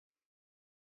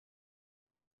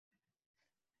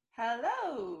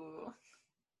Hello.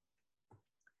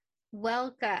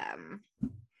 Welcome.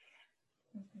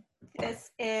 This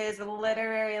is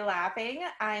Literary Lapping.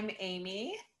 I'm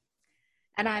Amy.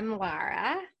 And I'm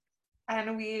Lara.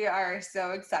 And we are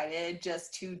so excited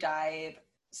just to dive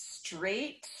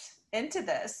straight into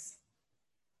this.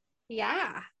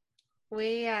 Yeah.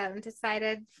 We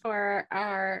decided for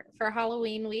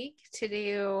Halloween week to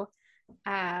do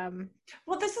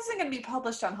Well, this isn't going to be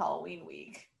published on Halloween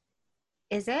week.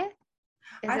 Is it?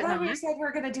 I thought we said we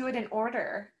were going to do it in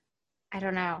order. I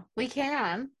don't know. We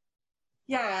can.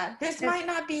 Yeah, this might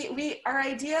not be, our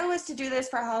idea was to do this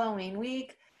for Halloween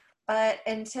week, but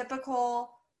in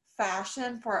typical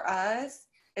fashion for us,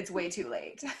 it's way too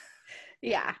late.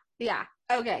 Yeah.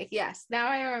 Okay, yes. Now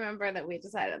I remember that we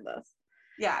decided this.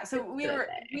 Yeah, so we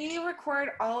record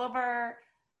all of our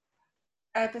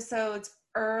episodes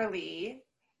early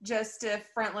just to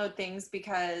front load things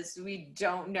because we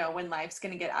don't know when life's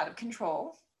going to get out of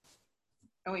control.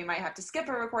 And we might have to skip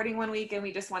a recording one week, and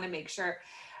we just want to make sure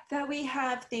that we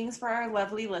have things for our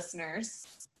lovely listeners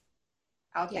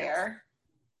out there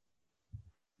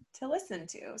to listen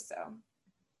to. So,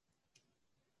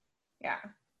 yeah.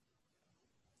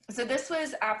 So this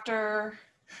was after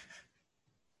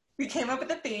we came up with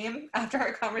a theme after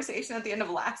our conversation at the end of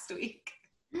last week.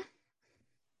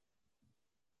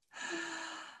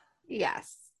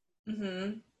 Yes.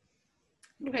 Mm-hmm.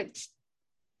 Which,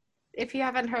 if you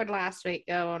haven't heard last week,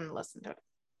 go and listen to it.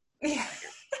 Yeah.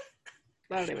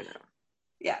 I don't even know.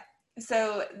 Yeah.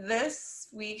 So this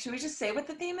week, should we just say what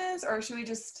the theme is, or should we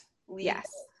just leave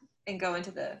and go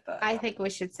into the book? I think we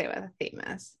should say what the theme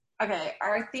is. Okay.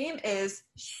 Our theme is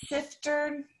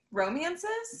shifter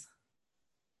romances.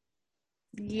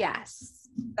 Yes.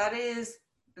 That is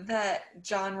the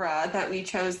genre that we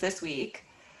chose this week,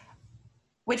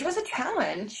 which was a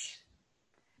challenge.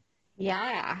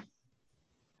 Yeah.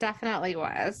 Definitely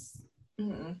was.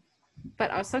 Mm-hmm.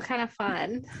 But also kind of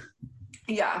fun.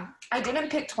 Yeah. I didn't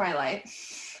pick Twilight.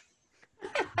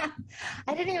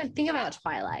 I didn't even think about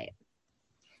Twilight.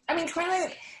 I mean,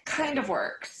 Twilight kind of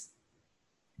works.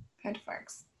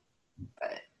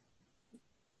 But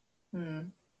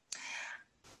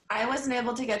I wasn't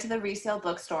able to get to the resale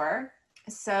bookstore,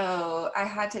 so I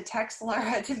had to text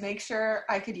Laura to make sure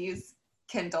I could use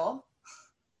Kindle.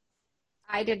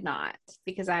 I did not,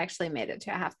 because I actually made it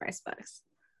to a half-price books.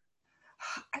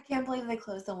 I can't believe they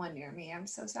closed the one near me. I'm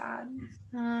so sad.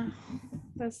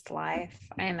 This life.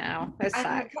 I know.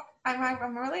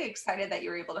 I'm really excited that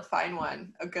you were able to find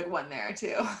a good one there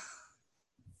too.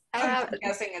 I'm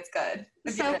guessing it's good.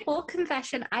 So full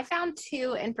confession, I found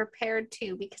two and prepared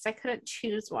two because I couldn't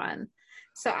choose one.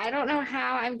 So I don't know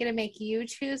how I'm going to make you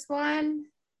choose one,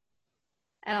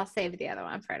 and I'll save the other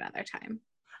one for another time.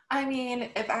 I mean,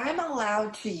 if I'm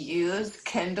allowed to use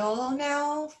Kindle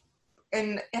now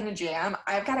in a jam,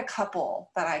 I've got a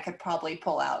couple that I could probably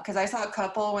pull out, because I saw a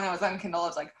couple when I was on Kindle. I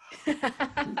was like,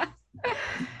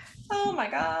 oh my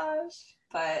gosh.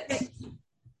 But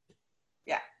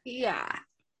yeah.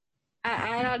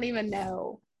 I don't even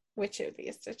know which of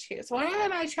these to choose. One of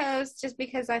them I chose just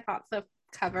because I thought the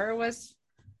cover was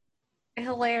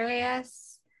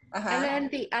hilarious. And then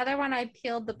the other one, I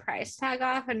peeled the price tag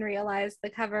off and realized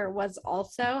the cover was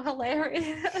also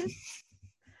hilarious.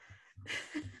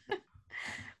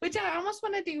 Which I almost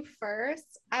want to do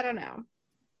first. I don't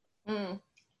know.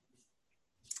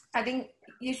 I think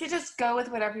you should just go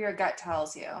with whatever your gut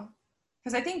tells you.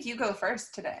 Because I think you go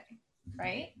first today,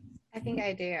 right? I think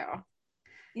I do.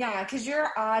 Yeah, because you're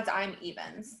odds, I'm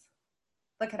evens.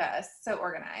 Look at us, so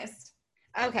organized.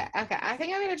 Okay. I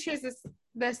think I'm going to choose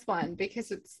this one because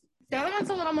the other one's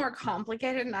a little more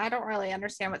complicated, and I don't really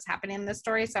understand what's happening in this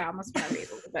story, so I almost want to read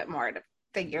a little bit more to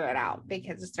figure it out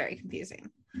because it's very confusing.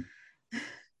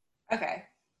 Okay,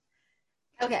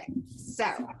 so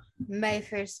my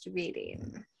first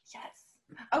reading. Yes.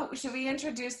 Oh, should we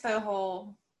introduce the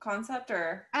whole concept,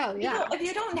 or? Oh, yeah. If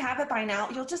you don't have it by now,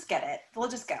 you'll just get it. We'll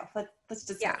just go. Let's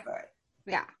just go for it.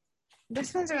 Yeah.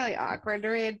 This one's really awkward to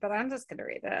read, but I'm just going to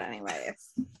read it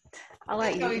anyways. I'll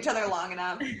let you know each other long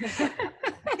enough.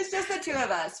 It's just the two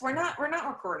of us. We're not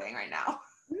recording right now.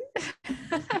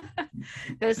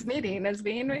 This meeting is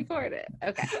being recorded.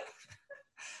 Okay.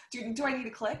 Do I need to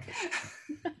click?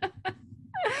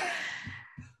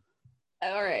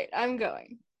 All right, I'm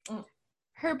going.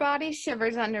 Her body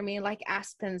shivers under me like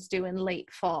aspens do in late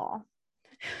fall.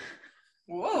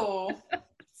 Whoa.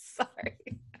 Sorry.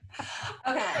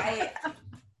 Okay,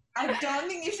 I don't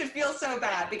think you should feel so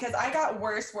bad because I got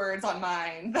worse words on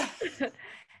mine.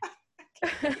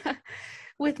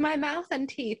 With my mouth and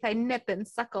teeth, I nip and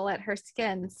suckle at her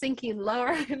skin, sinking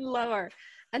lower and lower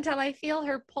until I feel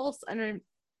her pulse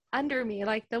under me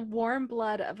like the warm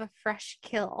blood of a fresh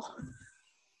kill.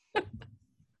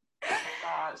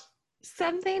 Gosh.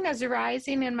 Something is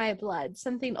rising in my blood,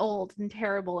 something old and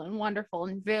terrible and wonderful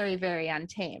and very, very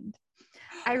untamed.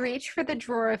 I reach for the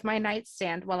drawer of my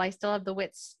nightstand while I still have the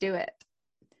wits to do it.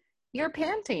 You're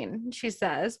panting, she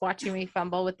says, watching me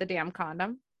fumble with the damn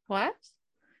condom. What?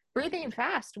 Breathing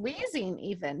fast, wheezing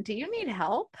even. Do you need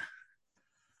help?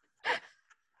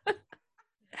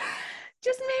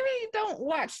 Just maybe don't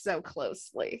watch so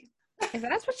closely. If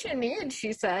that's what you need,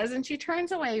 she says, and she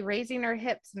turns away, raising her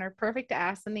hips and her perfect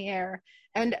ass in the air.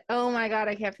 And oh my God,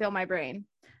 I can't feel my brain.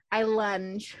 I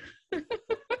lunge.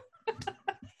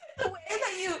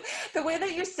 The way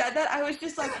that you said that, I was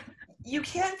just like, you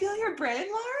can't feel your brain,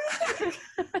 Laura?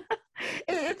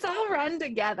 It's all run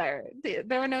together.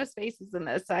 There were no spaces in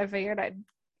this, so I figured I'd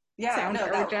sound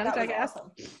urgent, I guess.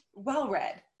 Awesome. Well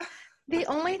read. The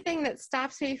only thing that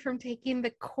stops me from taking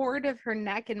the cord of her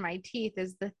neck in my teeth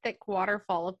is the thick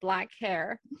waterfall of black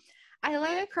hair. I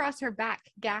lay across her back,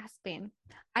 gasping.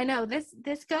 I know, this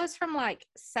goes from, like,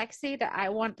 sexy to I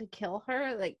want to kill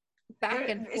her, like, back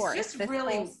and forth. It's just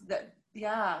really,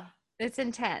 yeah. It's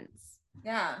intense.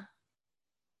 Yeah.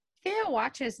 Thea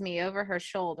watches me over her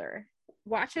shoulder,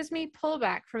 watches me pull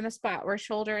back from the spot where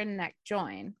shoulder and neck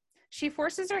join. She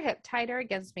forces her hip tighter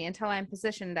against me until I'm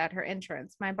positioned at her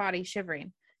entrance, my body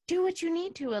shivering. Do what you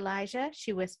need to, Elijah,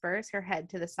 she whispers, her head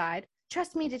to the side.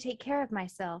 Trust me to take care of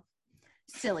myself.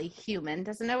 Silly human,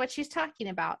 doesn't know what she's talking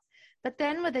about. But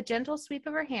then, with a gentle sweep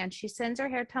of her hand, she sends her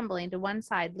hair tumbling to one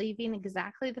side, leaving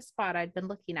exactly the spot I'd been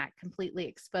looking at completely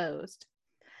exposed.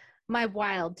 My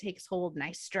wild takes hold and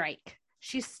I strike.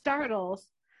 She startles,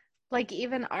 like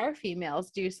even our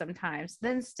females do sometimes,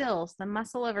 then stills, the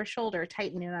muscle of her shoulder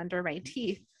tightening under my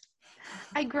teeth.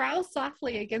 I growl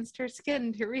softly against her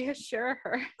skin to reassure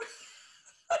her.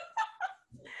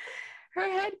 Her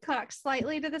head cocks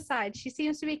slightly to the side. She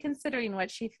seems to be considering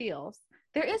what she feels.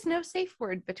 There is no safe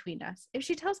word between us. If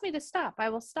she tells me to stop, I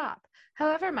will stop.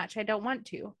 However much I don't want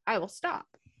to, I will stop.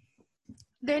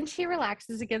 Then she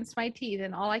relaxes against my teeth,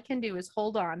 and all I can do is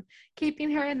hold on,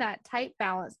 keeping her in that tight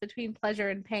balance between pleasure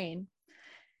and pain.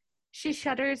 She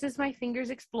shudders as my fingers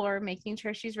explore, making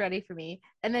sure she's ready for me,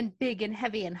 and then big and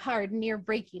heavy and hard, near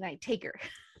breaking, I take her.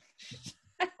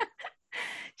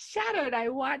 Shattered, I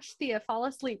watch Thea fall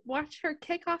asleep, watch her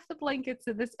kick off the blankets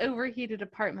in this overheated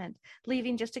apartment,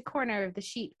 leaving just a corner of the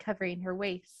sheet covering her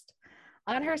waist.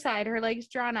 On her side, her legs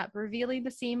drawn up, revealing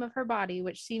the seam of her body,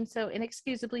 which seems so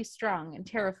inexcusably strong and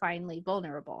terrifyingly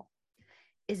vulnerable.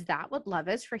 Is that what love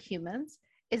is for humans?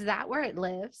 Is that where it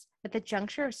lives? At the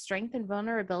juncture of strength and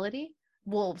vulnerability?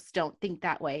 Wolves don't think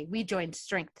that way. We join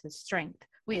strength to strength.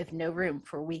 We have no room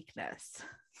for weakness.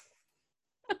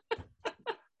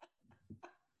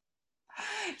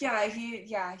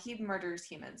 he murders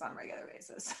humans on a regular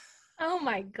basis. Oh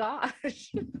my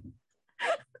gosh.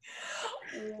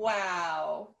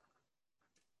 Wow.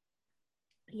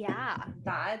 Yeah.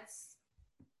 That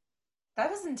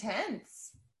was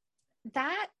intense.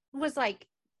 That was like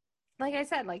I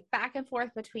said, like back and forth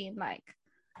between like,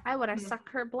 I would have sucked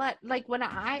her blood. Like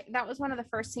that was one of the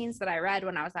first scenes that I read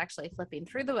when I was actually flipping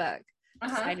through the book.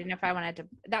 Deciding if I wanted to,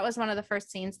 that was one of the first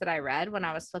scenes that I read when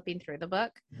I was flipping through the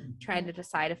book, trying to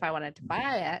decide if I wanted to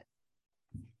buy it.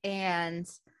 And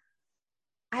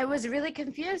I was really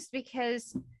confused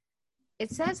because it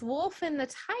says wolf in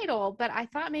the title, but I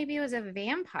thought maybe it was a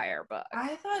vampire book.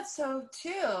 I thought so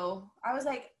too. I was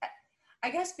like,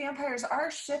 I guess vampires are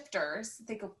shifters.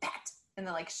 They go bat and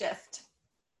then like shift.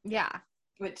 Yeah.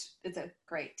 Which is a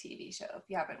great TV show if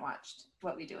you haven't watched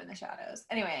What We Do in the Shadows.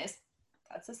 Anyways,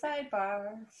 that's a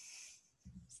sidebar.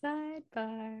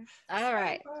 All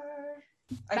right.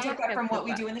 I took that from What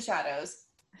We Do in the Shadows.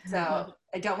 So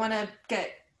I don't want to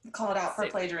get called out for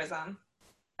plagiarism.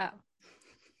 Oh.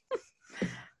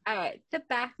 All right. The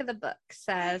back of the book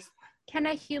says, can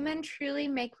a human truly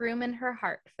make room in her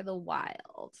heart for the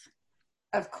wild?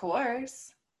 Of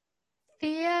course.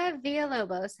 Thea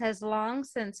Villalobos has long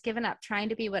since given up trying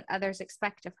to be what others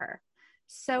expect of her.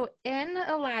 So in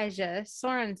Elijah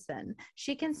Sorensen,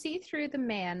 she can see through the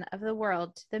man of the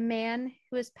world to the man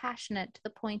who is passionate to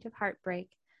the point of heartbreak,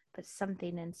 but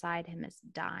something inside him is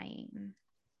dying.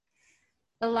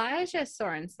 Elijah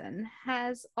Sorensen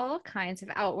has all kinds of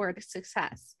outward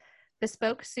success.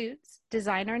 Bespoke suits,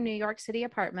 designer New York City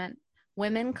apartment,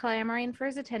 women clamoring for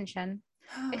his attention.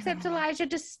 Except Elijah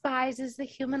despises the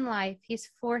human life he's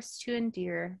forced to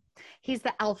endure. He's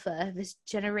the alpha of his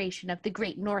generation of the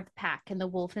great North Pack, and the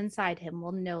wolf inside him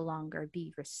will no longer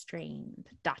be restrained. ...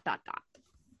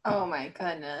 Oh my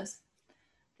goodness.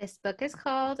 This book is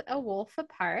called A Wolf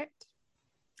Apart.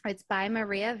 It's by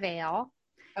Maria Vale.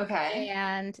 Okay.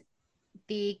 And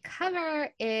the cover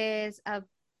is a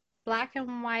black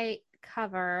and white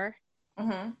cover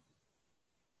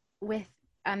with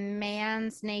a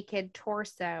man's naked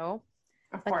torso,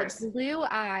 Of but course. the blue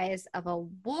eyes of a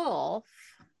wolf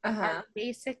are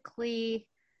basically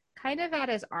kind of at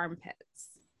his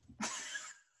armpits.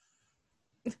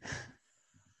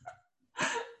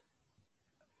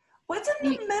 What's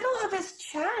in the middle of his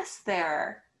chest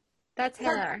there? That's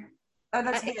hair. Oh,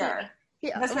 that's hair.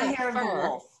 That's the hair of the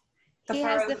wolf. He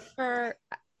has the fur.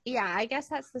 Yeah, I guess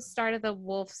that's the start of the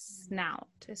wolf's snout,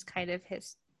 is kind of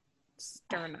his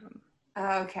sternum.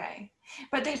 Okay.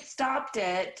 But they stopped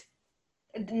it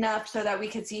enough so that we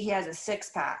could see he has a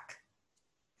six-pack.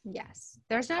 Yes.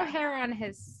 There's no hair on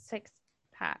his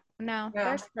six-pack. No,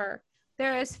 there's fur.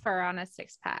 There is fur on a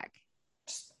six-pack.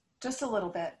 Just a little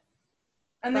bit.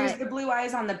 And there's the blue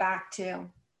eyes on the back, too.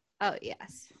 Oh,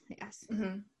 yes. Yes.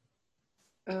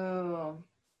 Oh,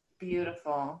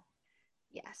 beautiful.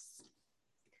 Yes.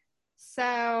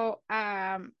 So,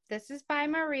 this is by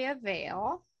Maria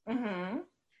Vale.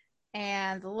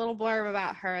 And the little blurb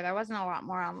about her, there wasn't a lot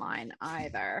more online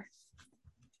either.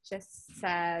 Just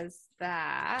says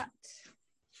that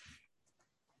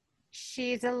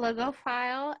she's a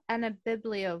logophile and a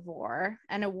bibliovore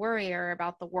and a worrier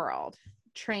about the world.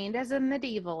 Trained as a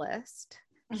medievalist,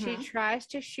 she tries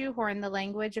to shoehorn the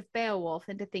language of Beowulf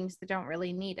into things that don't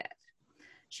really need it.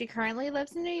 She currently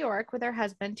lives in New York with her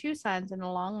husband, 2 sons, and a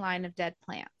long line of dead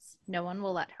plants. No one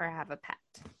will let her have a pet.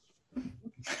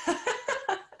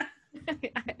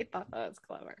 I thought that was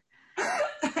clever.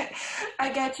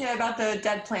 I get you about the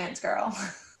dead plants, girl.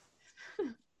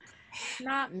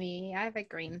 Not me. I have a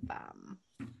green thumb.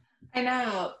 I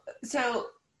know. So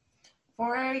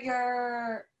for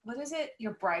your, what is it?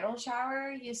 Your bridal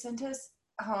shower, you sent us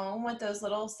home with those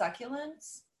little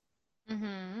succulents.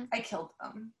 I killed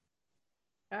them.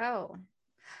 Oh.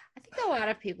 I think a lot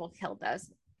of people killed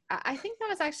those. I think that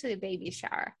was actually a baby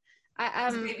shower.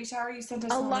 Baby shower you sent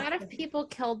us a lot of people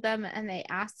killed them, and they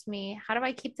asked me, how do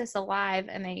I keep this alive?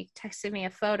 And they texted me a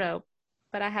photo,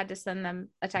 but I had to send them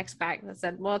a text back that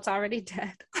said, well, it's already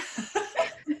dead.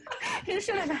 You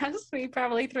should have asked me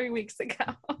probably 3 weeks ago.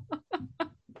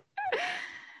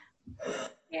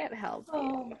 Can't help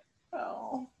you.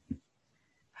 Oh.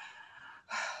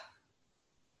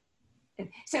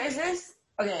 So is this,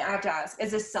 okay, I have to ask,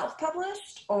 is this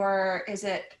self-published or is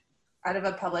it out of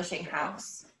a publishing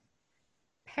house?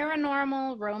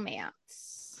 Paranormal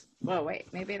romance. Oh,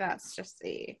 wait, maybe that's just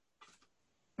the...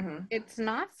 It's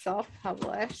not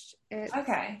self-published. It's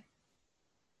okay.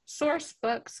 Source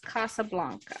Books,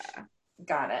 Casablanca.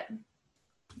 Got it.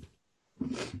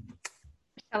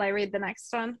 Shall I read the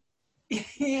next one?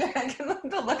 Yeah,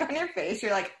 the look on your face,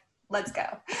 you're like, let's go.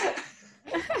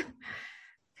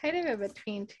 Kind of in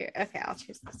between two. Okay, I'll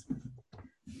choose this one.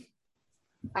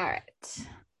 All right.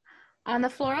 On the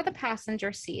floor of the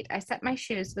passenger seat, I set my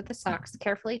shoes with the socks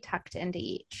carefully tucked into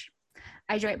each.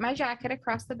 I drape my jacket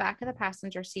across the back of the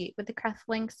passenger seat with the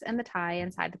cufflinks and the tie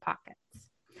inside the pockets.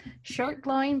 Shirt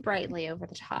glowing brightly over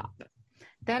the top.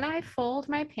 Then I fold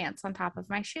my pants on top of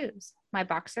my shoes. My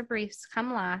boxer briefs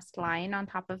come last, lying on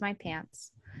top of my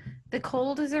pants. The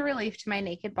cold is a relief to my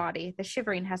naked body. The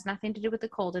shivering has nothing to do with the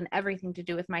cold and everything to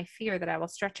do with my fear that I will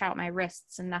stretch out my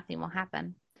wrists and nothing will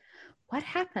happen. What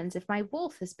happens if my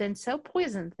wolf has been so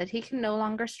poisoned that he can no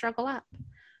longer struggle up?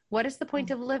 What is the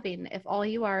point of living if all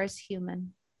you are is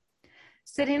human?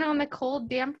 Sitting on the cold,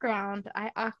 damp ground,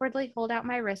 I awkwardly hold out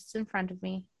my wrists in front of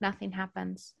me. Nothing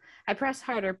happens. I press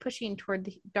harder, pushing toward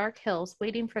the dark hills,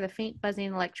 waiting for the faint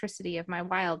buzzing electricity of my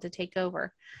wild to take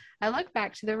over. I look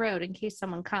back to the road in case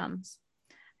someone comes.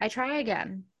 I try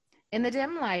again. In the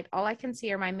dim light, all I can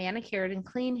see are my manicured and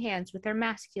clean hands with their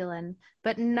masculine,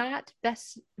 but not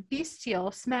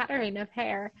bestial smattering of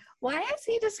hair. Why is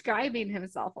he describing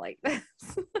himself like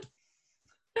this?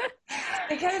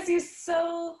 Because he's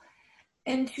so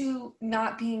into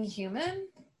not being human.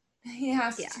 He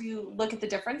has to look at the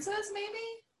differences, maybe?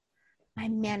 My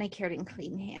manicured and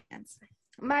clean hands.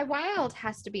 My wild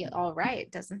has to be all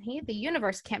right, doesn't he? The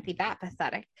universe can't be that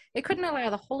pathetic. It couldn't allow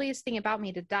the holiest thing about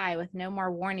me to die with no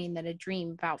more warning than a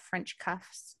dream about French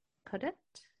cuffs. Could it?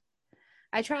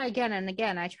 I try again and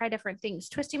again. I try different things,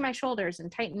 twisting my shoulders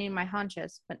and tightening my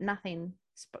haunches, but nothing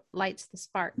lights the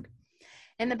spark.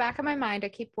 In the back of my mind, I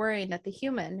keep worrying that the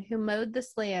human who mowed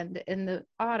this land in the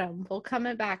autumn will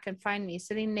come back and find me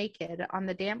sitting naked on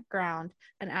the damp ground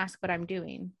and ask what I'm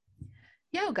doing.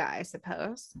 Yoga, I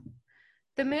suppose.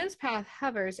 The moon's path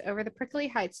hovers over the prickly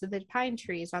heights of the pine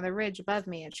trees on the ridge above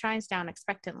me and shines down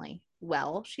expectantly.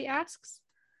 Well, she asks.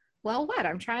 Well, what?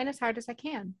 I'm trying as hard as I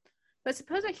can. But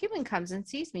suppose a human comes and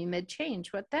sees me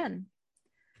mid-change, what then?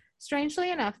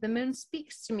 Strangely enough, the moon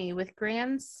speaks to me with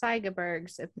grand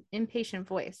Seigerberg's impatient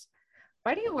voice.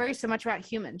 Why do you worry so much about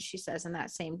humans, she says in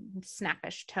that same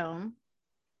snappish tone.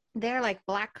 They are like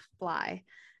black fly,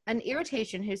 an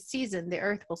irritation whose season the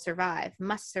earth will survive,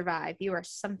 must survive. You are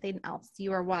something else.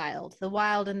 You are wild. The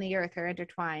wild and the earth are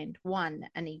intertwined, one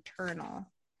and eternal.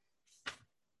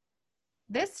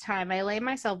 This time I lay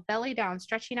myself belly down,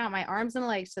 stretching out my arms and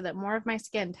legs so that more of my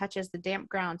skin touches the damp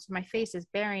ground, so my face is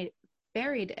buried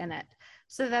in it,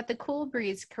 so that the cool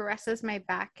breeze caresses my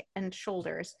back and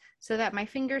shoulders, so that my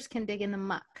fingers can dig in the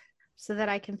muck, so that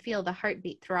I can feel the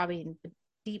heartbeat throbbing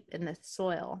deep in the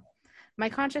soil. My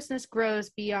consciousness grows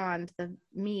beyond the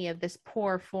me of this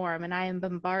poor form, and I am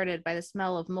bombarded by the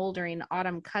smell of moldering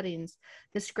autumn cuttings,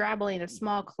 the scrabbling of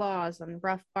small claws on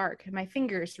rough bark, and my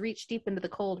fingers reach deep into the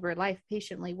cold where life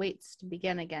patiently waits to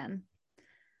begin again.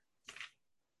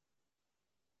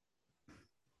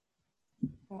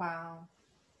 Wow.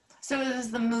 So it was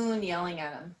the moon yelling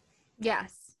at him.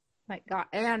 Yes. My God.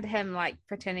 And him like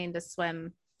pretending to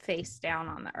swim face down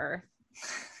on the earth.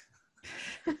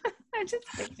 I just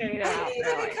pictured it out. I need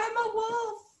to become a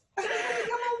wolf. I need to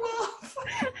become a wolf.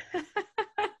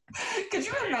 Could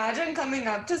you imagine coming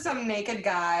up to some naked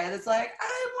guy that's like,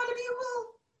 I want to be a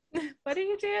wolf? What are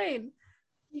you doing?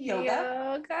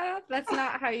 Yoga? That's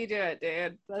not how you do it,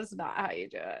 dude. That's not how you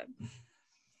do it.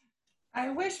 I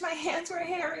wish my hands were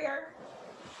hairier.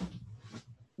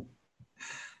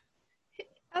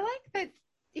 I like that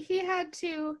he had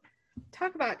to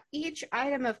talk about each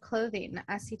item of clothing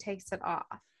as he takes it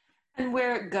off. And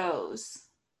where it goes.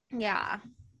 Yeah.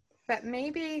 But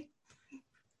maybe...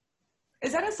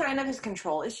 Is that a sign of his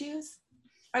control issues?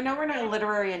 I know we're not a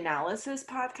literary analysis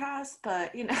podcast,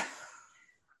 but, you know.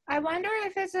 I wonder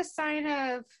if it's a sign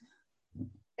of...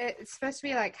 It's supposed to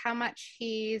be like how much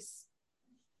he's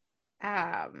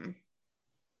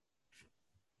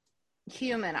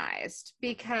humanized,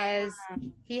 because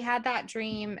he had that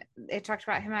dream. It talked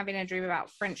about him having a dream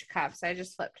about French cuffs. I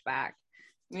just flipped back.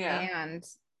 Yeah. And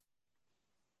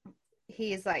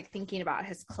he's like thinking about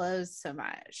his clothes so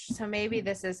much. So maybe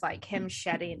this is like him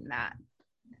shedding that.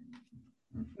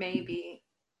 Maybe.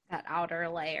 That outer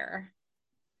layer.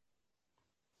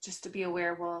 Just to be a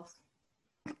werewolf.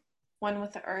 One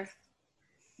with the earth.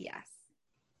 Yes.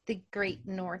 The Great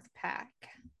North Pack.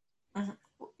 Mm-hmm.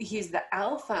 He's the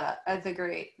alpha of the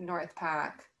Great North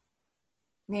Pack,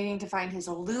 needing to find his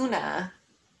Luna.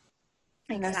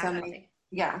 Exactly.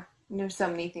 I know so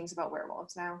many things about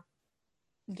werewolves now.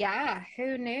 Yeah,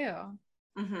 who knew?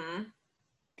 Mm-hmm.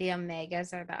 The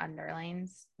Omegas are the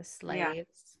underlings, the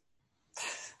slaves. Yeah.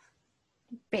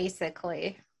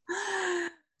 Basically. I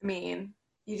mean,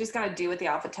 you just gotta do what the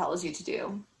alpha tells you to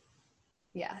do.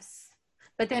 Yes.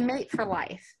 But they mate for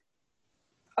life.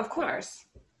 Of course.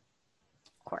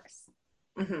 Of course.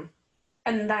 Mm-hmm.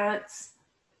 And that's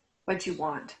what you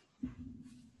want.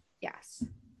 Yes.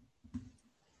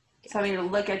 Somebody to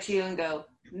look at you and go,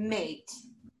 mate.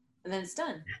 And then it's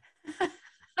done.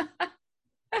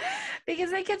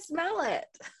 Because I can smell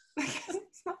it.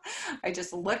 I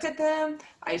just looked at them.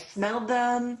 I smelled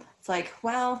them. It's like,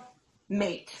 well,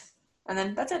 mate. And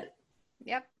then that's it.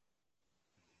 Yep.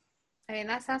 I mean,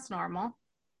 that sounds normal.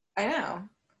 I know.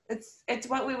 It's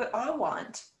what we would all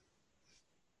want.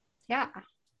 Yeah.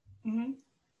 Mm-hmm.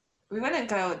 We wouldn't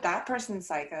go, that person's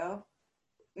psycho.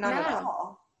 Not at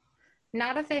all.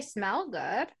 Not if they smell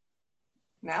good.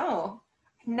 No.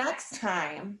 Next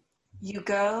time you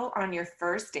go on your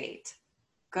first date,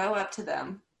 go up to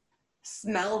them,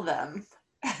 smell them,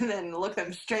 and then look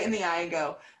them straight in the eye and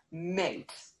go,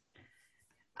 mate.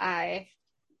 I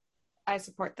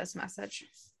support this message.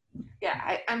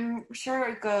 Yeah, I'm sure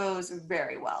it goes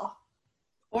very well.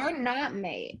 Or not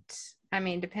mate. I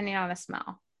mean, depending on the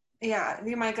smell. Yeah,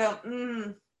 you might go,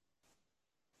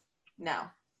 no.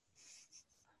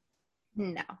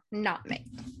 No, not mate.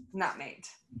 Not mate.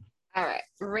 All right,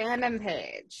 random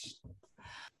page.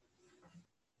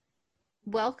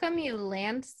 Welcome, you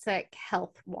land-sick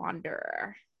health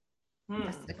wanderer.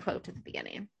 That's the quote at the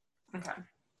beginning. Okay.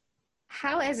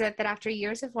 How is it that after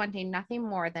years of wanting nothing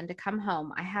more than to come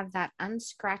home, I have that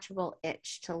unscratchable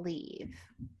itch to leave?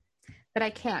 But I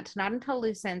can't, not until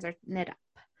loose ends are knit up.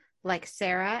 Like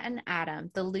Sarah and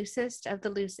Adam, the loosest of the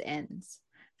loose ends.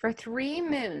 For 3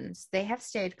 moons, they have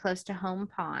stayed close to home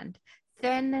pond.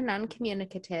 Thin and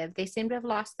uncommunicative, they seem to have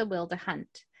lost the will to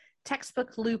hunt.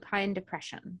 Textbook lupine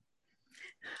depression.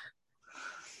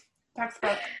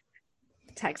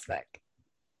 Textbook.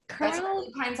 Colonel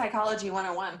Lupine Psychology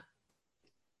 101.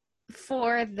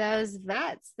 for those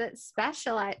vets that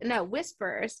specialize, no,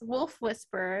 whisperers, wolf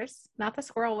whisperers, not the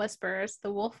squirrel whisperers,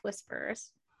 the wolf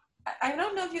whisperers. I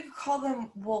don't know if you could call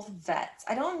them wolf vets.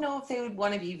 I don't know if they would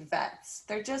want to be vets.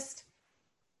 They're just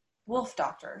wolf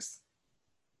doctors.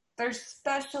 They're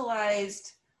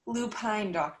specialized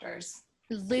lupine doctors.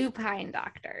 Lupine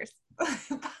doctors.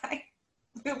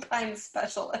 Lupine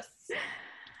specialists.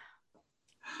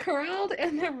 Curled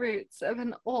in the roots of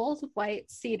an old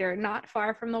white cedar not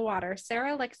far from the water,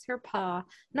 Sarah licks her paw,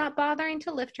 not bothering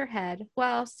to lift her head,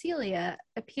 while Celia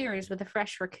appears with a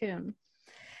fresh raccoon.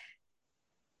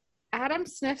 Adam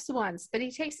sniffs once, but he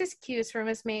takes his cues from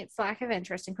his mate's lack of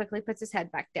interest and quickly puts his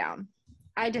head back down.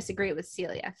 I disagree with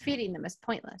Celia. Feeding them is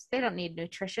pointless. They don't need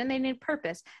nutrition. They need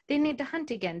purpose. They need to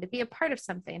hunt again, to be a part of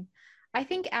something. I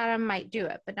think Adam might do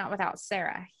it, but not without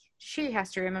Sarah. She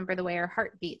has to remember the way her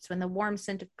heart beats when the warm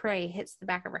scent of prey hits the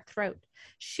back of her throat.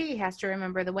 She has to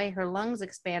remember the way her lungs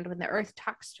expand when the earth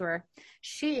talks to her.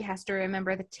 She has to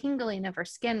remember the tingling of her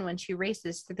skin when she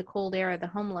races through the cold air of the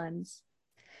homelands.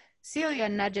 Celia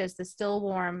nudges the still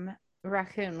warm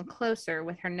raccoon closer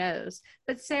with her nose,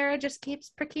 but Sarah just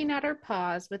keeps pricking at her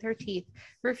paws with her teeth,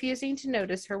 refusing to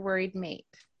notice her worried mate.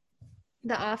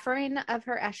 The offering of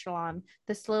her echelon,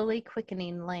 the slowly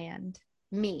quickening land.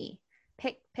 Me.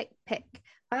 Pick, pick, pick.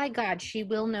 By God, she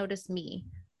will notice me.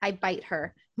 I bite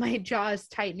her, my jaws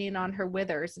tightening on her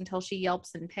withers until she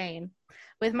yelps in pain.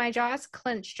 With my jaws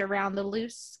clenched around the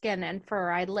loose skin and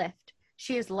fur, I lift.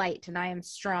 She is light and I am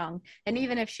strong, and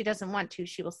even if she doesn't want to,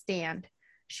 she will stand.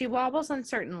 She wobbles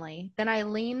uncertainly. Then I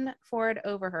lean forward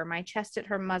over her, my chest at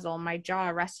her muzzle, my jaw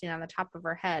resting on the top of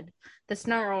her head. The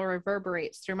snarl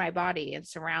reverberates through my body and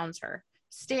surrounds her.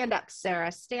 Stand up,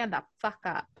 Sarah. Stand the fuck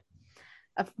up.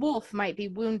 A wolf might be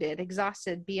wounded,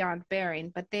 exhausted beyond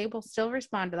bearing, but they will still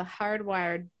respond to the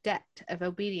hardwired debt of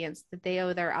obedience that they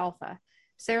owe their alpha.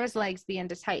 Sarah's legs begin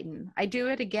to tighten. I do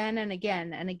it again and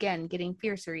again and again, getting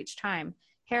fiercer each time,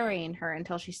 harrying her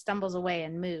until she stumbles away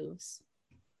and moves.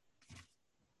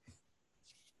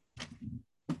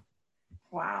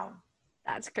 Wow.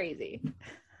 That's crazy.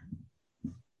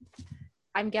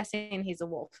 I'm guessing he's a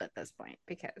wolf at this point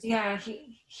because yeah,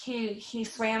 he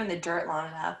swam in the dirt long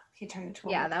enough. He turned into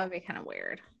a wolf. That would be kind of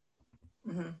weird.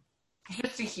 Mm-hmm.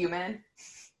 Just a human.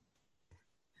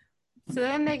 So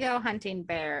then they go hunting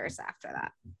bears after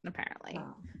that, apparently,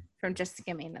 from just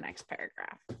skimming the next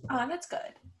paragraph. Oh, that's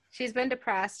good. She's been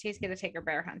depressed. He's going to take her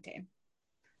bear hunting.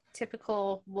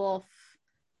 Typical wolf.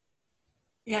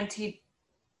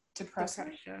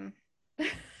 Anti-depression.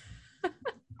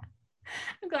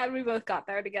 I'm glad we both got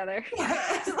there together.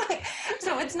 Yeah,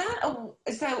 so it's not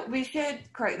so we should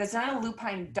correct, that's not a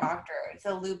lupine doctor. It's a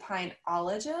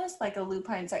lupineologist, like a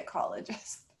lupine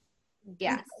psychologist.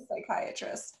 Yes.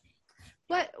 Psychiatrist.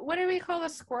 What do we call the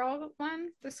squirrel one?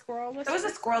 The squirrel was. It was a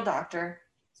squirrel doctor.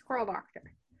 Squirrel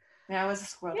doctor. Yeah, it was a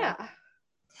squirrel doctor.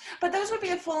 But those would be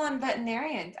a full-on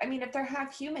veterinarian. I mean, if they're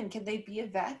half human, could they be a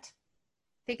vet?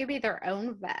 They could be their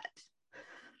own vet.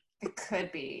 It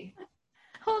could be.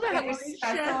 Hold on. A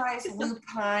specialized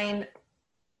lupine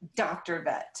doctor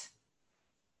vet.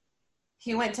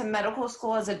 He went to medical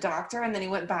school as a doctor, and then he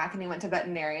went back and he went to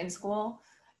veterinarian school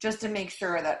just to make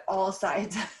sure that all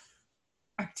sides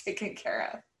are taken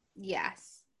care of.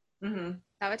 Yes. Mm-hmm.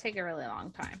 That would take a really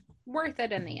long time. Worth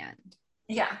it in the end.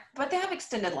 Yeah, but they have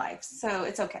extended lives, so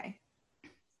it's okay.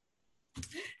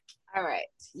 All right.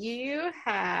 You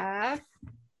have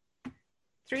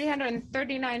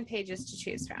 339 pages to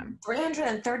choose from.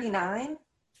 339?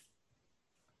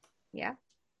 Yeah.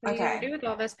 What are you going to do with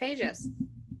all those pages?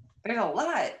 There's a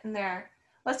lot in there.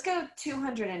 Let's go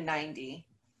 290.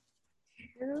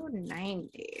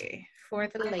 290 for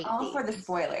the ladies. All for the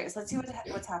spoilers. Let's see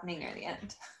what's happening near the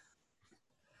end.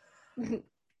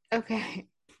 Okay.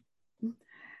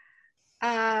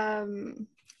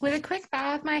 With a quick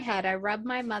bow of my head, I rub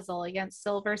my muzzle against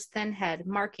Silver's thin head,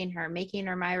 marking her, making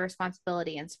her my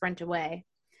responsibility, and sprint away.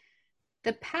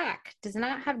 The pack does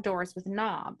not have doors with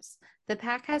knobs. The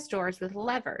pack has doors with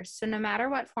levers, so no matter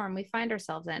what form we find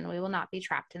ourselves in, we will not be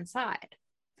trapped inside.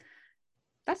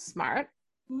 That's smart.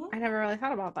 Mm-hmm. I never really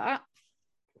thought about that.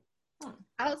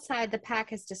 Outside, the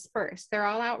pack is dispersed. They're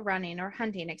all out running or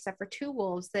hunting except for two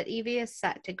wolves that Evie has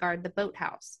set to guard the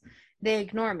boathouse. They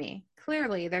ignore me.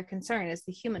 Clearly, their concern is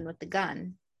the human with the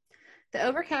gun. The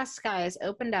overcast sky is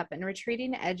opened up and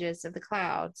retreating edges of the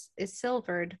clouds is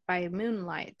silvered by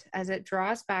moonlight as it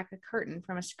draws back a curtain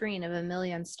from a screen of a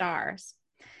million stars.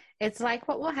 It's like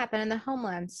what will happen in the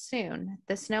homelands soon.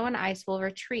 The snow and ice will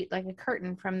retreat like a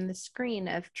curtain from the screen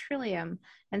of trillium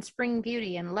and spring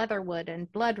beauty and leatherwood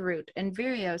and bloodroot and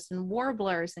vireos and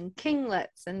warblers and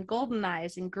kinglets and golden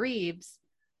eyes and grebes.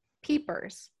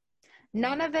 Peepers.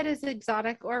 None of it is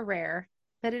exotic or rare,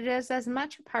 but it is as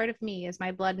much a part of me as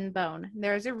my blood and bone.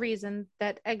 There is a reason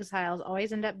that exiles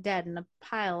always end up dead in a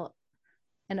puddle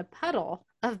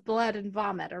of blood and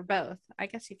vomit, or both. I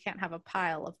guess you can't have a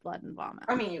pile of blood and vomit.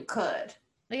 I mean, you could.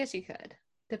 I guess you could,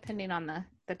 depending on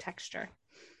the texture.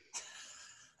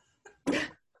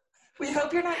 We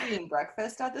hope you're not eating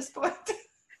breakfast at this point.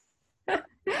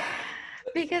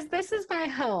 Because this is my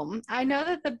home. I know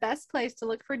that the best place to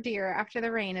look for deer after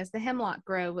the rain is the hemlock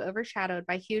grove overshadowed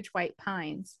by huge white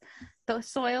pines. The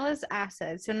soil is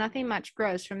acid, so nothing much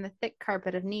grows from the thick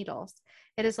carpet of needles.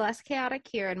 It is less chaotic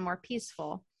here and more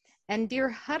peaceful. And deer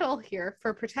huddle here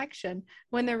for protection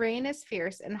when the rain is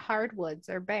fierce and hard woods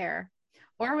are bare,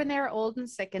 or when they are old and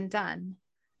sick and done.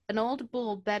 An old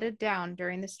bull bedded down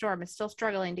during the storm is still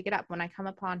struggling to get up when I come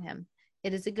upon him.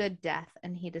 It is a good death,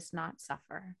 and he does not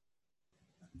suffer.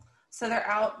 So they're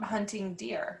out hunting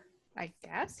deer. I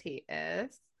guess he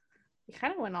is. He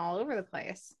kind of went all over the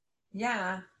place.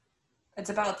 Yeah. It's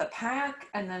about the pack,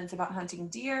 and then it's about hunting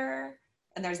deer,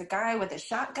 and there's a guy with a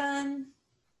shotgun.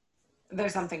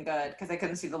 There's something good, because I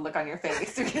couldn't see the look on your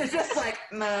face. You're just like,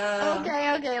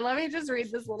 Okay, let me just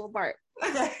read this little part.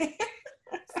 Okay.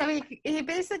 So he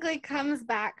basically comes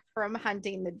back from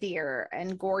hunting the deer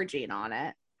and gorging on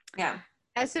it. Yeah.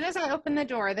 As soon as I open the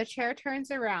door, the chair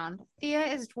turns around. Thea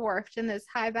is dwarfed in this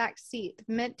high-back seat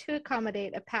meant to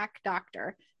accommodate a pack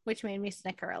doctor, which made me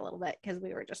snicker a little bit because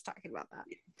we were just talking about that.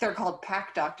 They're called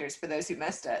pack doctors for those who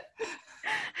missed it.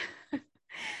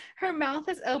 Her mouth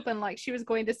is open like she was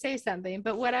going to say something,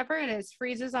 but whatever it is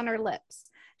freezes on her lips.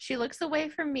 She looks away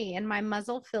from me and my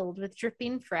muzzle filled with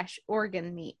dripping fresh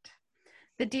organ meat.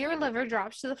 The deer liver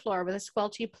drops to the floor with a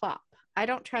squelchy plop. I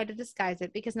don't try to disguise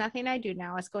it because nothing I do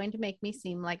now is going to make me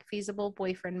seem like feasible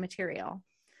boyfriend material.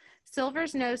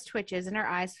 Silver's nose twitches and her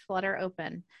eyes flutter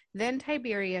open. Then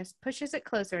Tiberius pushes it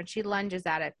closer and she lunges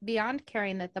at it, beyond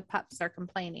caring that the pups are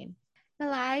complaining.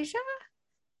 Elijah?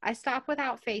 I stop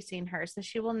without facing her so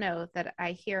she will know that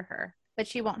I hear her, but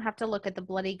she won't have to look at the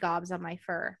bloody gobs on my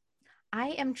fur.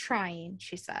 I am trying,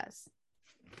 she says.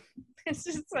 It's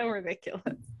just so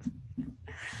ridiculous.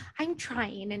 I'm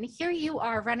trying, and here you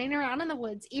are running around in the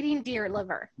woods eating deer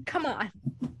liver. Come on.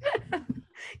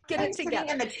 Get it together. Sitting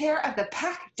in the chair of the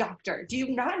pack doctor. Do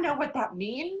you not know what that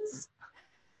means?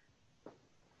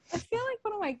 I feel like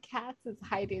one of my cats is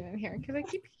hiding in here because I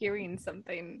keep hearing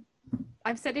something.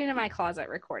 I'm sitting in my closet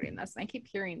recording this, and I keep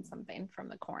hearing something from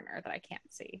the corner that I can't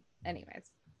see.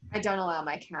 Anyways. I don't allow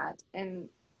my cat, and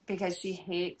because she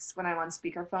hates when I'm on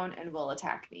speakerphone and will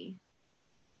attack me.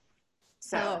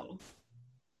 So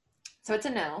it's a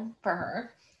no for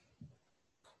her.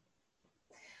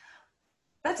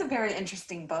 That's a very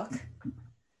interesting book.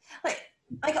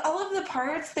 Like all of the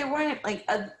parts, they weren't like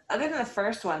other than the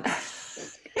first one.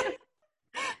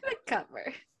 The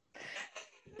cover.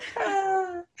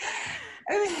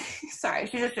 Sorry,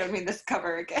 she just showed me this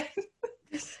cover again.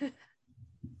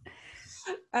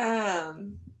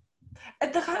 The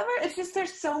cover, it's just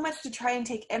there's so much to try and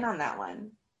take in on that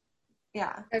one.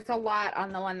 Yeah. There's a lot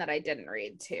on the one that I didn't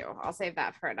read too. I'll save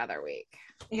that for another week.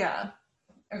 Yeah.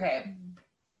 Okay.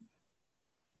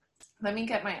 Let me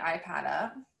get my iPad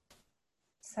up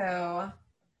so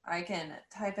I can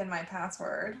type in my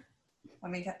password.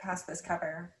 Let me get past this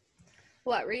cover.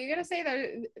 What were you going to say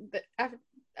there,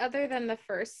 other than the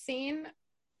first scene?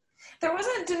 There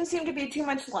didn't seem to be too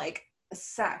much like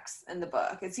sex in the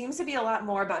book. It seems to be a lot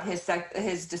more about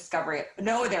his discovery.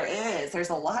 No, there is. There's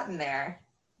a lot in there.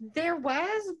 There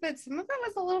was, but some of it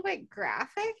was a little bit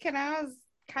graphic, and I was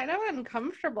kind of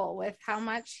uncomfortable with how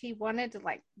much he wanted to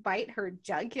like bite her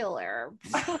jugular.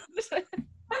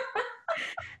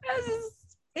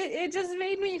 It just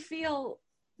made me feel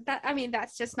that, I mean,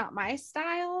 that's just not my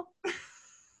style.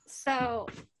 So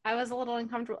I was a little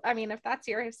uncomfortable. I mean, if that's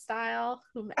your style,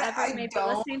 whomever may be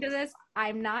listening to this,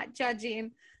 I'm not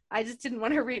judging. I just didn't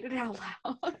want to read it out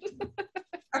loud.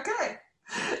 Okay.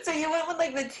 So you went with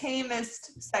like the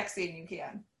tamest sex scene you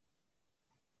can.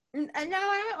 No,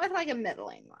 I went with like a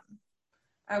middling one.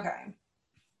 Okay.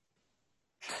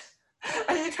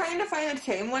 Are you trying to find a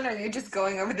tame one, or are you just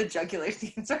going over the jugular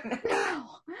scenes right now? No.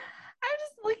 I'm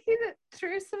just looking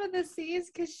through some of the scenes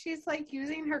because she's like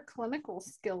using her clinical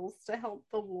skills to help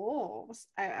the wolves.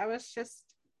 I was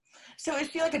just. So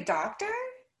is she like a doctor?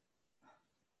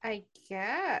 I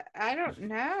guess. I don't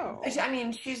know. I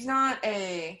mean, she's not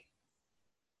a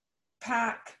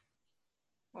pack.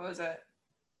 What was it?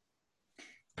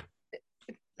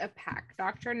 A pack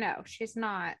doctor? No, she's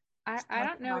not. I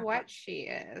don't know what she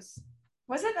is.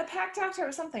 Was it a pack doctor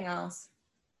or something else?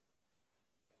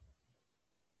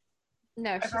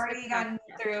 No, I've already gotten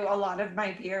through a lot of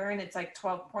my beer, and it's like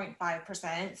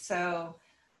 12.5%. So,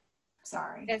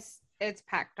 sorry. It's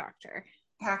Pack Doctor.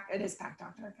 It is Pack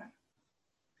Doctor. Okay.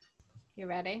 You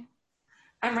ready?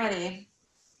 I'm ready.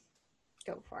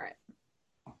 Go for it.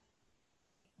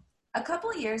 A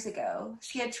couple years ago,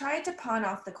 she had tried to pawn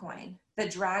off the coin, the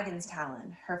dragon's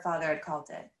talon, her father had called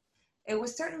it. It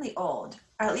was certainly old,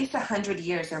 at least 100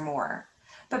 years or more,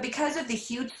 but because of the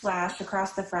huge slash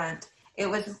across the front, it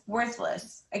was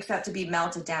worthless except to be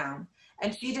melted down,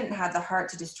 and she didn't have the heart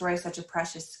to destroy such a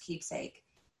precious keepsake,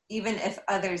 even if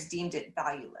others deemed it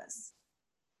valueless.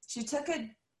 She took a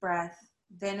breath,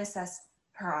 then assessed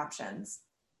her options.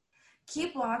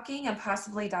 Keep walking and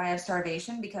possibly die of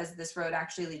starvation because this road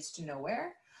actually leads to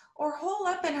nowhere, or hole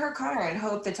up in her car and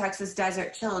hope the Texas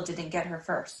desert chill didn't get her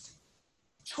first.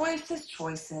 Choices,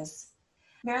 choices.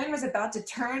 Marion was about to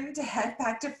turn to head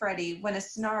back to Freddie when a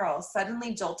snarl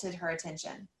suddenly jolted her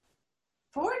attention.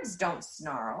 Fords don't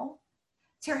snarl.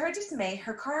 To her dismay,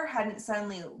 her car hadn't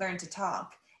suddenly learned to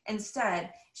talk.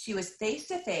 Instead, she was face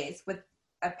to face with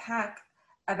a pack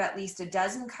of at least a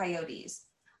dozen coyotes,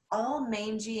 all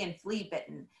mangy and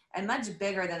flea-bitten, and much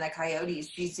bigger than the coyotes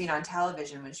she'd seen on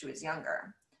television when she was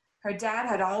younger. Her dad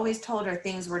had always told her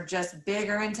things were just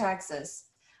bigger in Texas,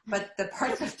 but the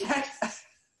parts of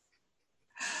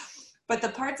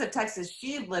Texas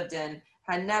she'd lived in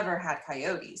had never had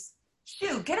coyotes.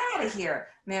 Shoo, get out of here,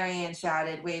 Marianne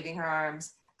shouted, waving her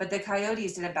arms, but the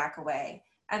coyotes didn't back away.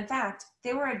 In fact,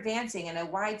 they were advancing in a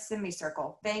wide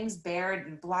semicircle, fangs bared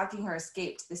and blocking her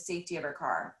escape to the safety of her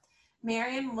car.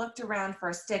 Marion looked around for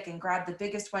a stick and grabbed the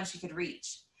biggest one she could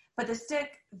reach. But the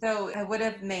stick, though it would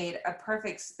have made a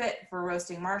perfect spit for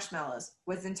roasting marshmallows,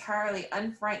 was entirely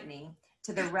unfrightening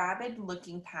to the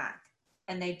rabid-looking pack,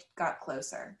 and they got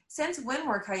closer. Since when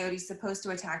were coyotes supposed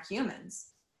to attack humans?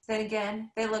 Then again,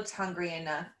 they looked hungry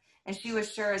enough, and she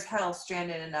was sure as hell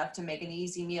stranded enough to make an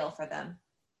easy meal for them.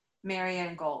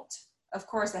 Marianne gulped. Of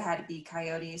course it had to be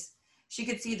coyotes. She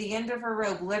could see the end of her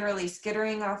rope literally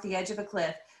skittering off the edge of a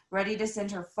cliff, ready to send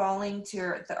her falling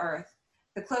to the earth.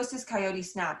 The closest coyote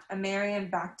snapped, and Marianne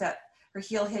backed up, her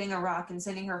heel hitting a rock and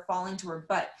sending her falling to her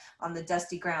butt on the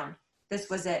dusty ground. This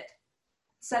was it.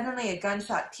 Suddenly, a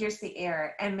gunshot pierced the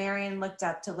air, and Marianne looked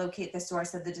up to locate the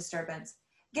source of the disturbance.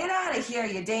 Get out of here,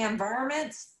 you damn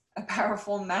varmints! A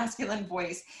powerful masculine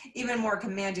voice, even more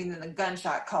commanding than the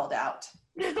gunshot, called out.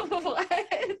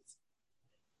 What?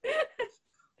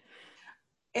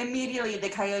 Immediately, the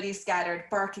coyotes scattered,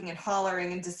 barking and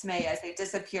hollering in dismay as they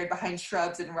disappeared behind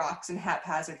shrubs and rocks in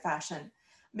haphazard fashion.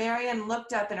 Marianne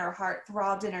looked up and her heart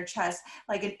throbbed in her chest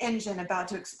like an engine about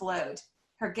to explode.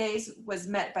 Her gaze was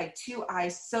met by two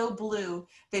eyes so blue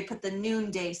they put the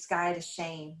noonday sky to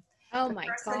shame. Oh my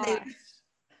gosh.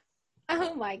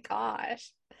 Oh my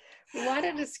gosh. What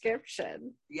a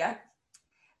description. Yeah.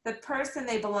 The person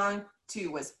they belonged to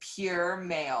was pure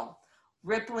male,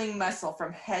 rippling muscle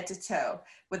from head to toe,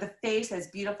 with a face as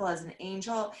beautiful as an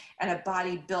angel and a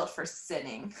body built for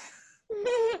sinning.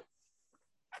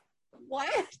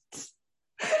 What?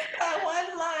 That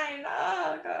one line.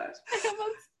 Oh, gosh. I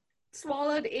almost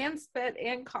swallowed and spit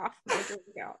and coughed my drink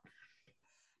out.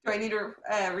 Do I need to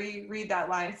reread that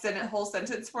line, whole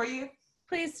sentence for you?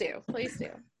 Please do. Please do.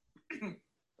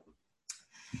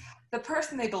 The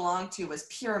person they belonged to was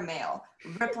pure male,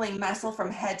 rippling muscle from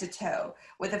head to toe,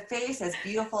 with a face as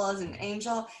beautiful as an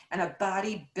angel and a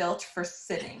body built for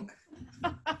sinning.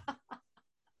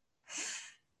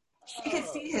 She could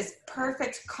see his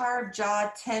perfect carved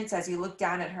jaw tense as he looked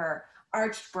down at her,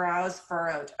 arched brows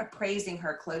furrowed, appraising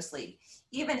her closely.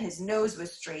 Even his nose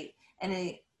was straight, and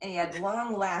he had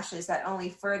long lashes that only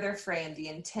further framed the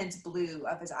intense blue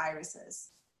of his irises.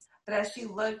 But as she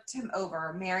looked him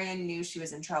over, Marianne knew she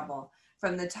was in trouble,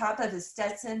 from the top of his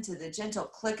Stetson to the gentle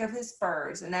click of his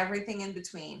spurs and everything in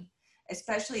between,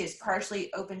 especially his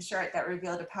partially open shirt that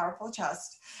revealed a powerful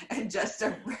chest and just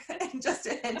a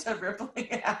hint of rippling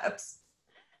abs.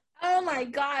 Oh my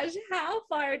gosh, how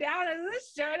far down is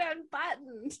this shirt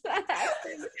unbuttoned?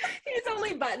 He's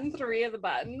only buttoned 3 of the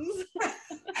buttons.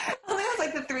 Only has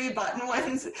like the 3 button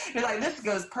ones. You're like, this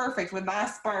goes perfect with my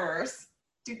spurs.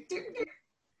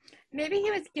 Maybe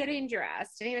he was getting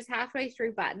dressed and he was halfway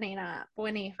through buttoning up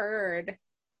when he heard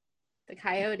the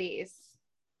coyotes.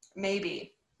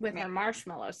 Maybe. With her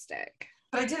marshmallow stick.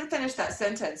 But I didn't finish that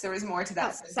sentence. There was more to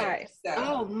that sentence. Sorry. So.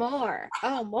 Oh,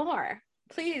 more.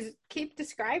 Please keep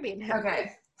describing him.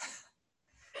 Okay.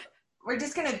 We're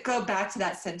just going to go back to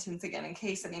that sentence again in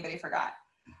case anybody forgot.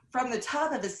 From the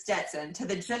top of his Stetson to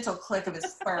the gentle click of his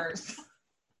spurs.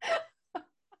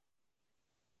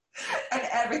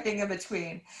 And everything in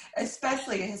between,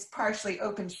 especially his partially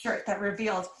open shirt that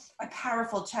revealed a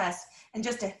powerful chest and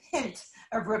just a hint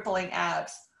of rippling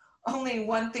abs. Only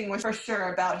one thing was for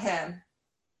sure about him.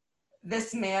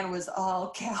 This man was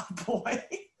all cowboy.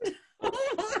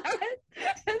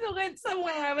 It went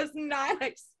somewhere I was not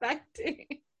expecting.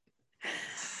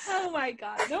 Oh my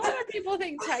God. No wonder people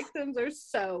think Texans are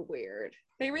so weird.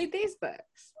 They read these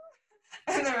books.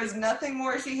 And there was nothing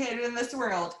more she hated in this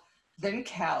world than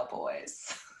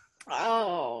cowboys.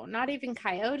 Oh, not even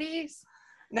coyotes?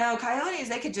 No, coyotes,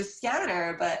 they could just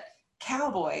scatter, but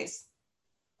cowboys,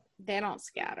 They don't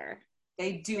scatter.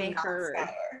 they do They not herd.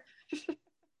 scatter.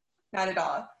 Not at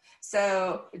all.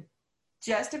 So,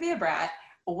 just to be a brat,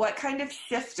 what kind of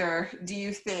shifter do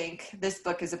you think this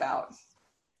book is about?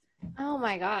 Oh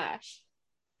my gosh.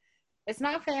 It's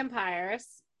not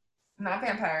vampires. Not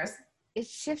vampires.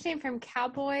 It's shifting from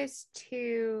cowboys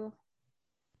to...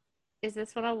 Is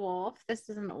this one a wolf? This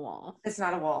isn't a wolf. It's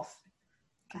not a wolf.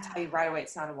 I can tell you right away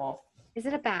it's not a wolf. Is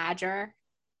it a badger?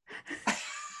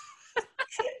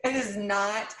 It is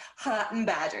not hot and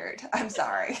badgered. I'm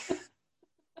sorry.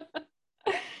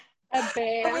 A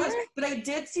bear? Oh my gosh, but I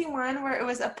did see one where it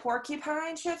was a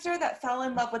porcupine shifter that fell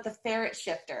in love with a ferret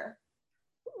shifter.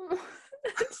 That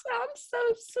sounds so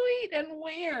sweet and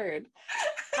weird.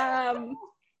 And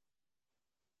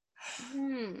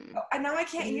now I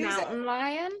can't use it. Mountain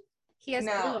lion? He has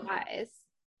blue eyes.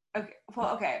 Okay.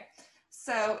 Well, okay.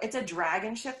 So it's a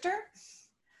dragon shifter.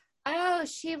 Oh,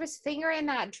 she was fingering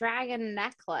that dragon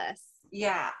necklace.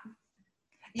 Yeah.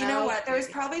 You know what? There was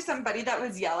probably somebody that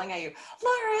was yelling at you,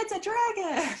 Laura, it's a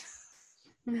dragon.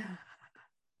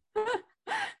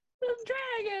 The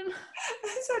dragon.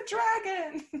 It's a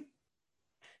dragon.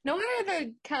 No wonder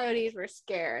the coyotes were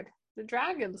scared. The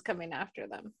dragon's coming after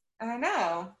them. I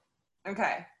know.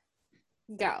 Okay.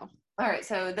 Go. All right.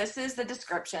 So this is the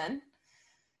description.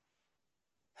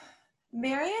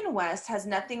 Marion West has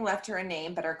nothing left to her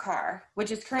name but her car,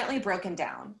 which is currently broken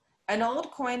down, an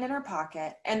old coin in her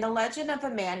pocket, and the legend of a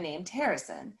man named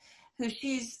Harrison, who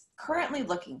she's currently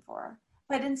looking for.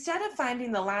 But instead of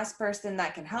finding the last person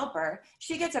that can help her,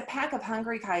 she gets a pack of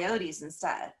hungry coyotes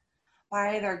instead.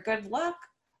 By either good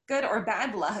or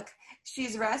bad luck,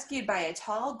 she's rescued by a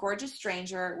tall, gorgeous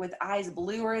stranger with eyes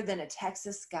bluer than a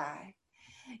Texas sky.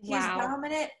 He's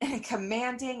dominant and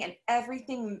commanding and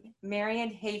everything Marion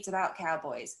hates about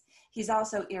cowboys. He's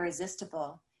also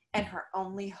irresistible and her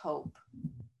only hope.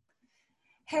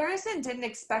 Harrison didn't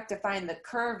expect to find the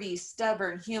curvy,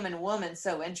 stubborn human woman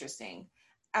so interesting.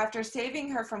 After saving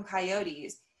her from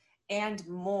coyotes and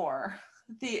more,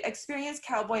 the experienced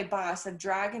cowboy boss of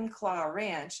Dragon Claw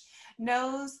Ranch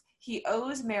knows he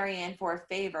owes Marion for a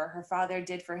favor her father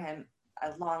did for him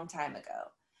a long time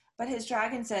ago. But his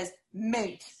dragon says,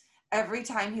 mate, every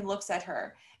time he looks at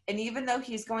her. And even though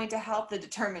he's going to help the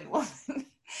determined woman,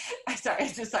 I'm sorry, I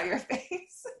just saw your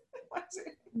face.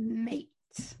 Mate.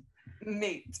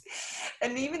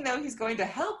 And even though he's going to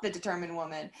help the determined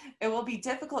woman, it will be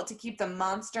difficult to keep the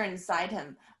monster inside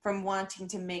him from wanting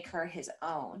to make her his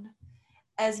own.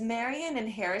 As Marion and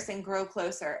Harrison grow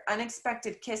closer,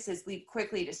 unexpected kisses lead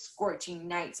quickly to scorching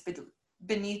nights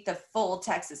beneath the full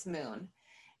Texas moon.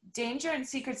 Danger and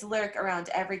secrets lurk around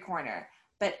every corner,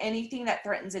 but anything that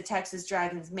threatens a Texas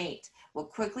dragon's mate will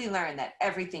quickly learn that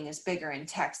everything is bigger in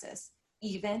Texas,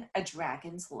 even a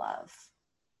dragon's love.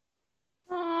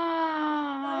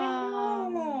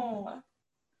 Oh,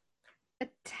 a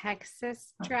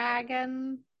Texas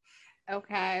dragon.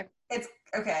 Okay. It's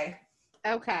okay.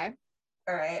 Okay.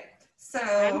 All right. So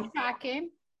I'm tracking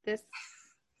this.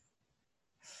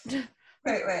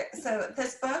 Wait. So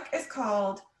this book is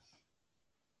called.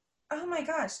 Oh my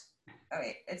gosh. Oh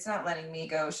wait, it's not letting me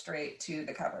go straight to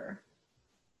the cover.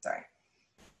 Sorry.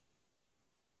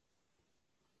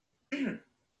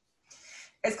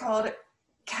 It's called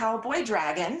Cowboy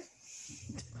Dragon.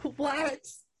 What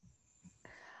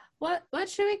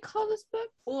should we call this book?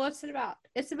 What's it about?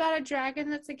 It's about a dragon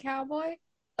that's a cowboy.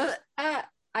 I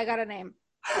got a name.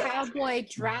 Cowboy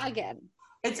Dragon.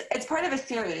 It's part of a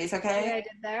series, okay? What I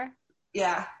did there?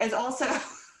 Yeah. It's also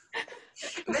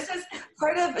this is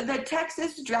part of the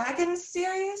Texas Dragon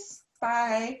series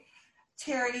by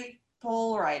Terry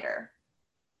Bullrider.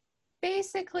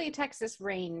 Basically Texas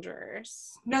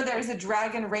Rangers. No, there's a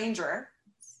Dragon Ranger.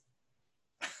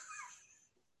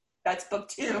 That's book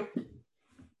 2.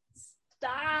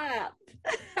 Stop.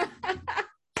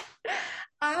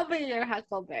 I'll be your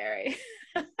Huckleberry.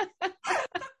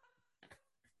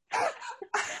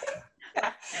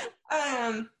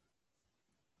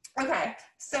 Okay,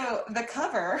 so the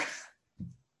cover.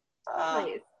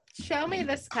 Please, show me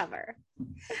this cover.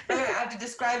 I have to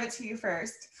describe it to you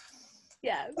first.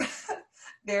 Yes.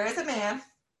 There is a man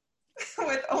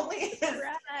with only his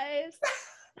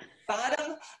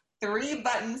bottom 3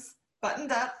 buttons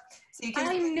buttoned up. So you can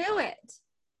I knew it.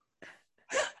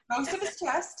 Most of his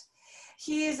chest.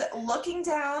 He's looking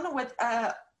down with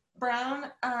a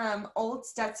brown old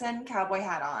Stetson cowboy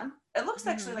hat on. It looks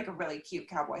actually like a really cute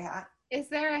cowboy hat. Is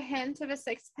there a hint of a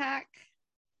 6-pack?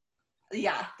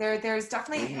 Yeah, there's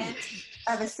definitely a hint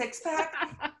of a 6-pack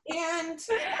and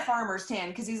a farmer's tan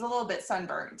because he's a little bit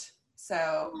sunburned.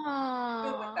 So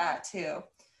good with that too.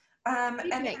 And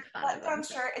the button-down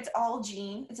shirt, it's all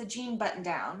jean. It's a jean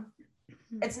button-down.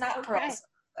 It's not pearls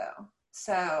though.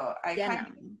 So I kind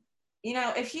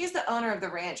of, if he's the owner of the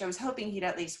ranch, I was hoping he'd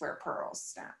at least wear pearl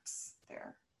snaps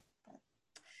there.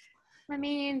 I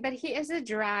mean, but he is a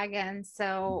dragon,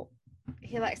 so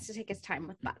he likes to take his time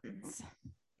with buttons.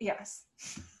 Yes.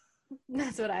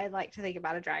 That's what I like to think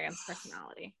about a dragon's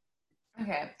personality.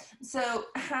 Okay. So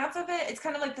half of it, it's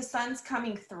kind of like the sun's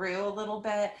coming through a little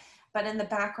bit, but in the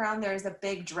background, there's a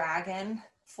big dragon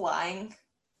flying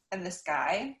in the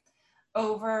sky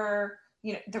over,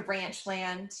 the ranch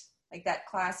land, like that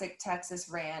classic Texas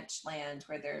ranch land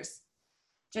where there's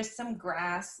just some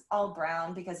grass, all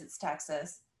brown because it's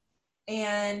Texas.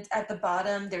 And at the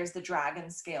bottom, there's the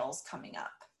dragon scales coming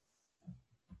up.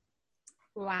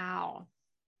 Wow.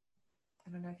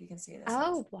 I don't know if you can see this.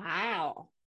 Oh, wow.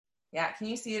 Yeah. Can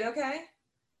you see it okay?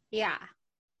 Yeah.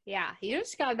 Yeah. You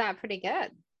just got that pretty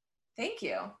good. Thank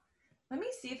you. Let me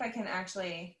see if I can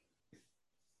actually...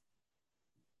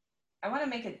 I want to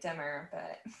make it dimmer,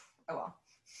 but oh well.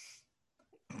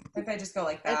 If I just go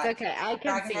like that. It's okay. I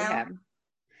can see him.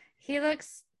 He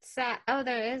looks sad. Oh,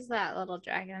 there is that little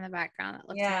dragon in the background that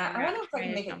looks I wonder if I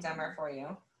can make it dimmer for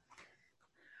you.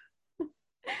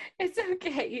 It's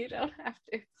okay. You don't have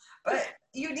to. But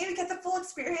you need to get the full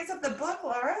experience of the book,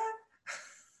 Laura.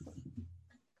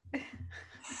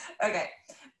 Okay.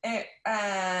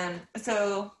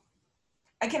 So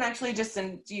I can actually just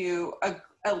send you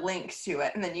a link to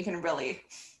it, and then you can really...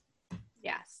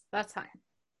 Yes, that's fine.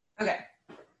 Okay.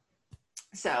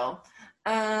 So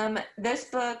this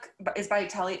book is by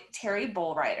Terry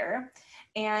Bullwriter,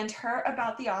 and her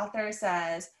about the author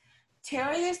says,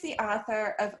 Terry is the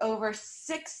author of over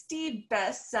 60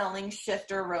 best-selling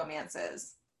shifter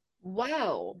romances.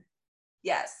 Whoa.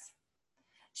 Yes.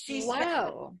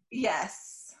 Wow.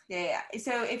 Yes. Yeah.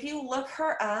 So if you look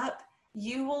her up,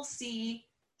 you will see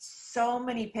so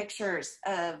many pictures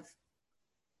of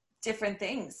different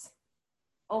things.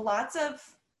 Lots of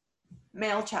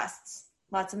male chests,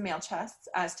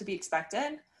 as to be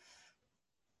expected.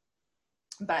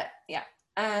 But yeah.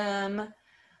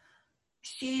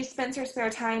 She spends her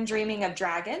spare time dreaming of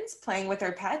dragons, playing with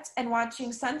her pets, and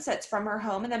watching sunsets from her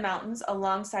home in the mountains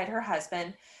alongside her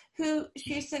husband, who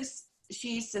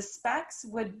she suspects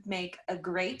would make a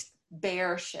great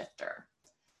bear shifter.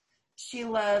 She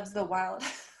loves the wild...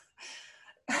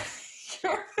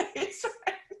 Your face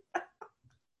right now.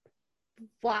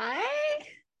 Why?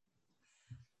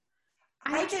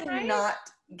 I did not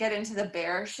get into the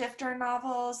bear shifter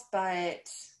novels, but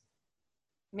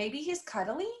maybe he's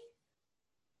cuddly?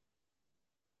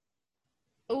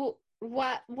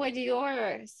 What would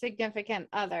your significant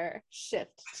other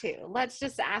shift to? Let's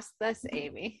just ask this,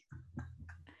 Amy.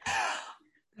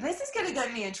 This is going to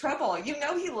get me in trouble. You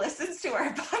know he listens to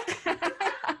our podcast.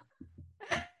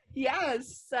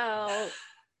 Yes, so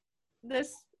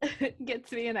this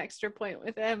gets me an extra point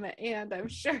with him, and I'm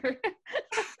sure.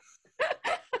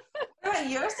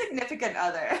 Your significant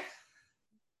other.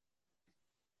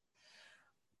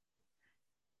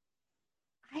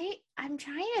 I'm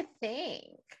trying to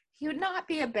think. He would not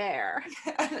be a bear.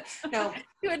 No.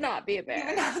 He would not be a bear. He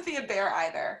would not be a bear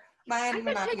either. Mine would not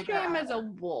be a bear. I could picture him as a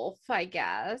wolf, I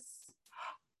guess.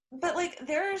 But,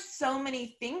 there are so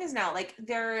many things now.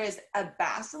 There is a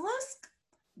basilisk.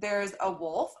 There's a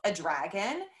wolf, a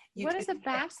dragon. What is a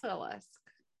basilisk?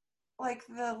 Like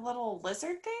the little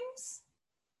lizard things?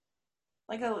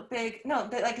 Like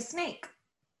a snake.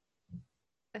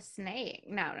 A snake?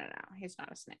 No. He's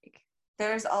not a snake.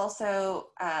 There's also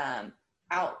a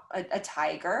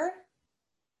tiger.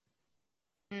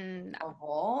 No. A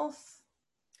wolf.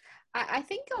 I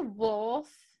think a wolf,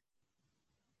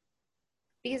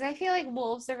 because I feel like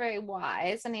wolves are very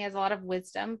wise and he has a lot of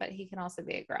wisdom, but he can also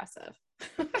be aggressive.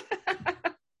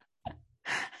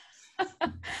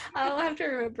 I'll have to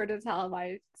remember to tell him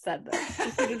I said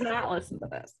this. He does not listen to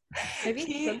this. Maybe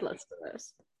he should listen to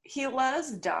this. He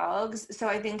loves dogs, so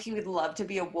I think he would love to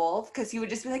be a wolf because he would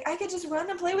just be like, I could just run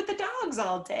and play with the dogs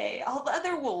all day, all the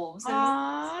other wolves, and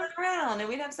run around, and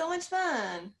we'd have so much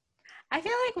fun. I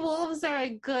feel like wolves are a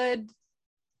good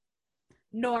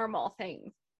normal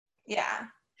thing Yeah.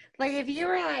 Like if you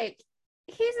were like,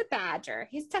 he's a badger.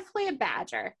 He's definitely a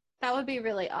badger. That would be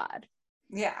really odd.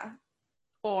 Yeah.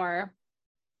 Or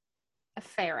a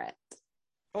ferret.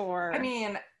 Or I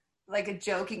mean, like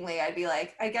jokingly, I'd be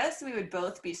like, I guess we would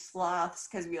both be sloths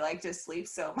because we like to sleep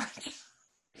so much.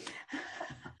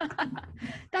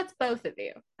 that's both of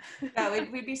you. Yeah,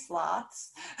 we'd be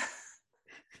sloths.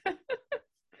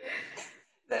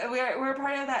 We're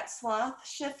part of that sloth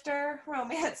shifter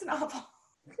romance novel.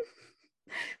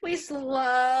 We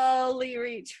slowly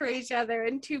reach for each other,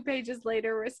 and 2 pages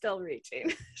later, we're still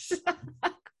reaching.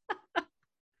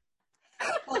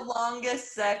 The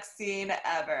longest sex scene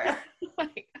ever. Oh my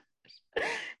gosh.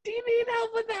 Do you need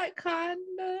help with that condom?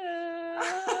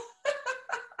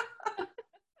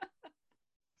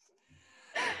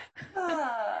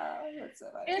 That's so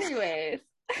funny. Anyways.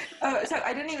 Oh, so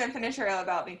I didn't even finish her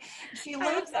about me. She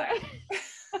loves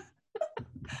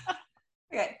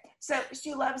Okay, so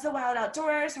she loves the wild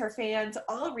outdoors, her fans,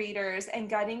 all readers, and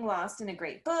getting lost in a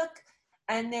great book.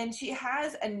 And then she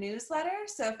has a newsletter.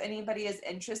 So if anybody is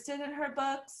interested in her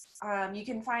books, you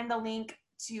can find the link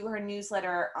to her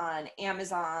newsletter on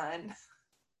Amazon.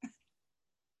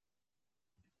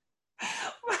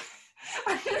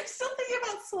 Are you still thinking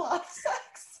about sloth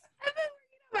sex? I've been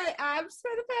reading my abs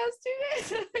for the past 2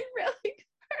 days, and they really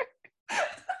hurt.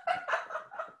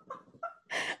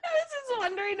 I was just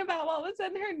wondering about what was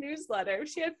in her newsletter.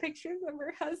 She had pictures of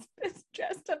her husband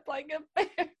dressed up like a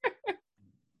bear.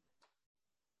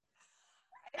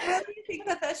 I really think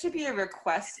that should be a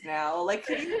request now. Like,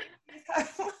 could you?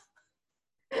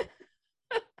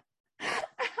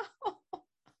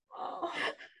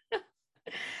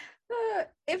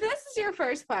 If this is your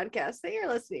first podcast that you're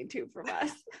listening to from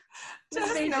us,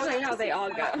 just know how they all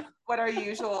go. What our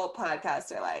usual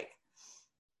podcasts are like.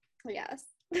 Yes.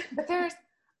 But there's,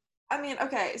 I mean,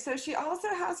 okay, so she also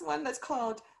has one that's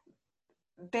called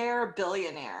Bear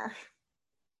Billionaire.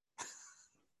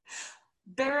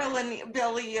 Billionaire.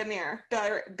 Barillionaire.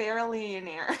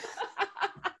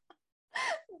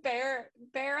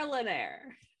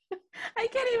 Barillionaire. I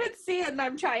can't even see it, and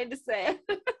I'm trying to say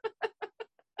it.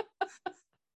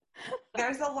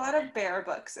 There's a lot of bear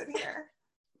books in here.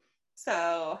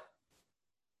 So,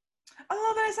 but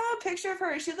I saw a picture of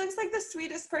her. She looks like the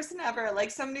sweetest person ever. Like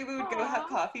somebody we would go have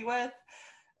coffee with,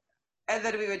 and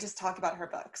then we would just talk about her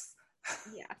books.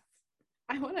 Yes.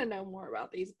 I want to know more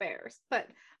about these bears, but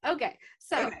okay.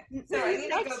 So I need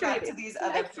to go back to these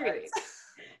other parts.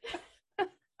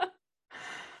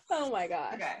 Oh my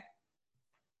gosh.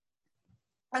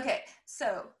 Okay,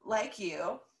 so like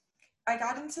you, I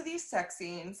got into these sex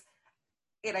scenes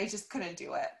and I just couldn't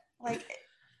do it. Like,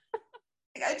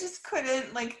 I just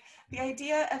couldn't, like, the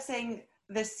idea of saying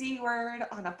the C word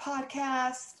on a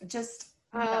podcast, just,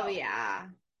 no. Yeah.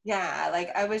 Yeah, like,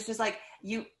 I was just like,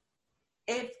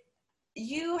 if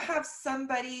you have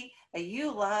somebody that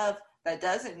you love that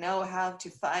doesn't know how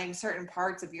to find certain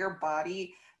parts of your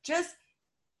body, just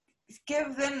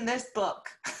give them this book.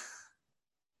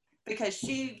 Because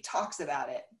she talks about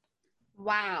it.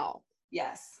 Wow.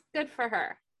 Yes. Good for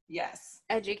her. Yes.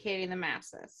 Educating the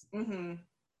masses. Mm-hmm.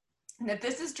 And if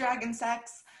this is dragon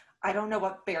sex, I don't know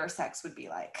what bear sex would be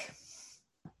like.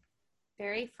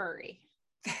 Very furry.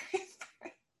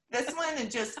 This one,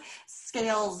 it just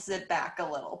scales it back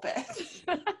a little bit.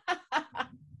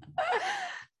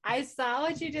 I saw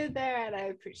what you did there, and I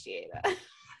appreciate it.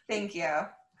 Thank you.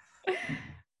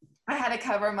 I had to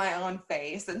cover my own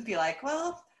face and be like,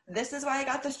 well, this is why I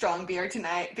got the strong beer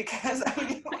tonight, because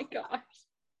Oh my gosh.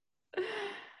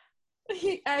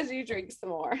 As you drink some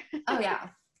more. Oh, yeah.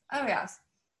 Oh, yes.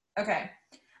 Okay.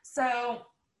 So,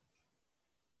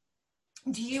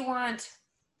 do you want,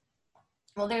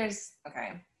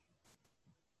 okay.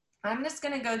 I'm just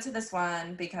going to go to this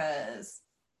one because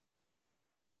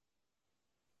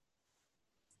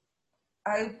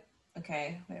wait.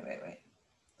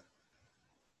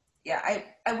 Yeah,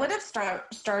 I would have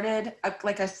started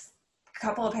like a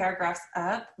couple of paragraphs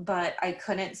up, but I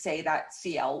couldn't say that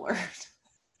CL word.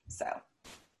 So,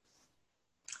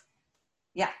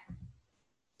 yeah.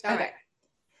 Okay.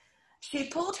 She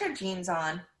pulled her jeans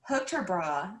on, hooked her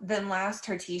bra, then last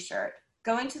her t-shirt,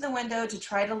 going to the window to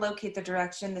try to locate the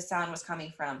direction the sound was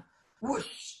coming from.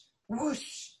 Whoosh,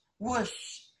 whoosh,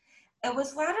 whoosh. It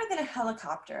was louder than a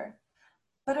helicopter,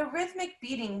 but a rhythmic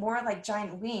beating more like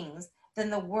giant wings than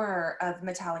the whir of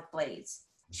metallic blades.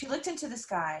 She looked into the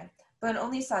sky, but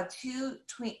only saw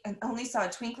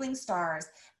twinkling stars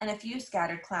and a few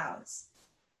scattered clouds.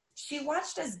 She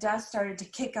watched as dust started to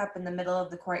kick up in the middle of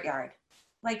the courtyard,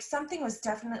 like something was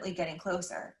definitely getting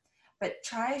closer. But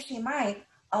try as she might,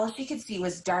 all she could see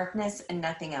was darkness and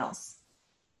nothing else.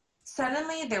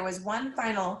 Suddenly, there was one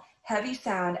final heavy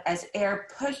sound as air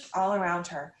pushed all around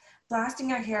her, blasting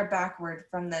her hair backward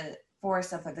from the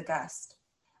force of the gust.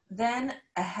 Then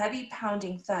a heavy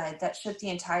pounding thud that shook the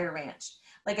entire ranch,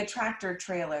 like a tractor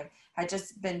trailer had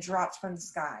just been dropped from the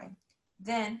sky.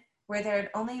 Then, where there had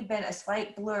only been a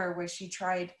slight blur where she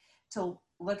tried to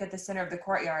look at the center of the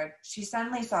courtyard, she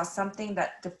suddenly saw something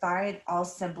that defied all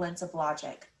semblance of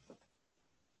logic.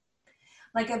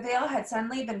 Like a veil had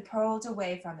suddenly been pulled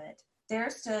away from it. There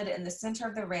stood in the center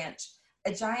of the ranch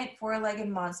a giant four-legged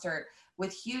monster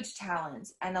with huge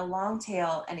talons and a long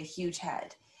tail and a huge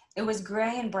head. It was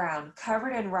gray and brown,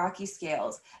 covered in rocky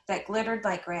scales that glittered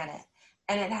like granite,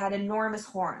 and it had enormous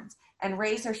horns and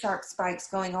razor-sharp spikes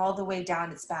going all the way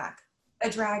down its back. A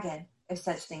dragon, if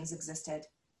such things existed,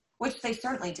 which they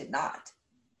certainly did not.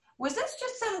 Was this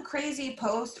just some crazy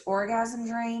post-orgasm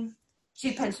dream?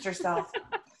 She pinched herself.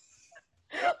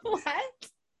 What?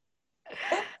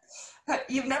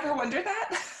 You've never wondered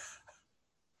that?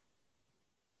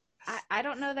 I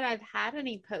don't know that I've had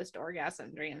any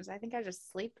post-orgasm dreams. I think I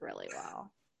just sleep really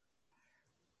well.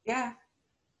 Yeah.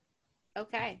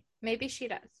 Okay. Maybe she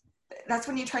does. That's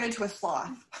when you turn into a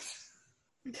sloth.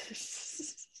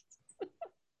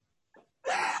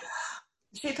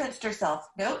 She pinched herself.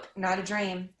 Nope, not a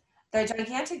dream. The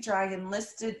gigantic dragon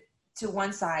listed to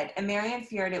one side, and Marian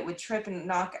feared it would trip and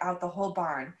knock out the whole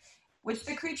barn, which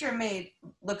the creature made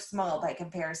look small by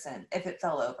comparison if it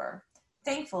fell over.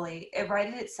 Thankfully, it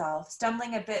righted itself,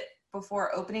 stumbling a bit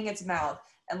before opening its mouth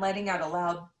and letting out a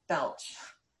loud belch.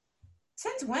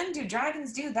 Since when do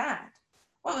dragons do that?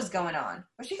 What was going on?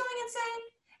 Was she going insane?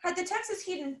 Had the Texas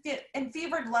heat and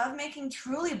fevered lovemaking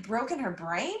truly broken her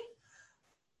brain?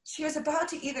 She was about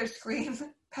to either scream,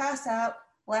 pass out,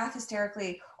 laugh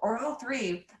hysterically, or all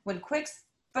three when quick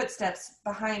footsteps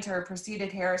behind her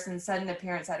preceded Harrison's sudden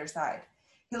appearance at her side.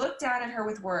 He looked down at her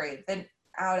with worry, then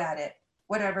out at it,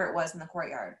 whatever it was in the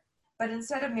courtyard. But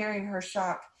instead of mirroring her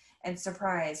shock and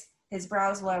surprise, his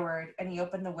brows lowered and he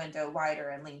opened the window wider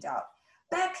and leaned out.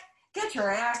 Beck, get your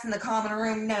ass in the common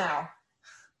room now.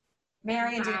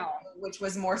 Marian didn't know which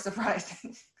was more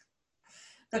surprising.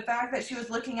 The fact that she was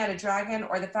looking at a dragon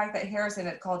or the fact that Harrison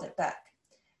had called it Beck.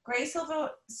 Gray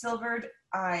silvered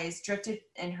eyes drifted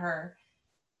in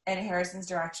Harrison's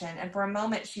direction, and for a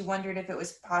moment she wondered if it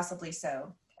was possibly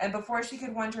so. And before she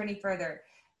could wonder any further,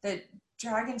 the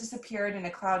dragon disappeared in a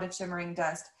cloud of shimmering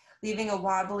dust, leaving a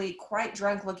wobbly, quite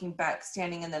drunk-looking Beck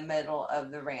standing in the middle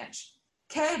of the ranch.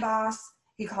 "'Kay, boss,"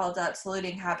 he called up,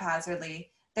 saluting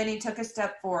haphazardly. Then he took a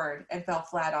step forward and fell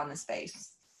flat on his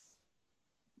face.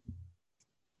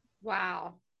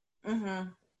 Wow. Mm-hmm.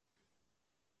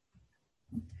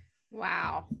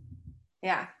 Wow.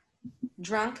 Yeah.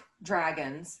 Drunk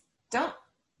dragons don't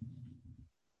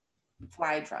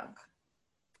fly drunk.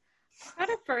 I thought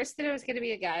at first that it was going to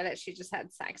be a guy that she just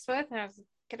had sex with, and I was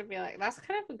going to be like, that's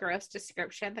kind of a gross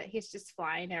description that he's just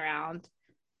flying around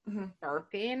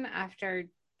burping after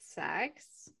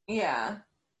sex. Yeah.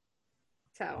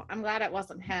 So I'm glad it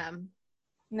wasn't him.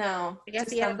 No. I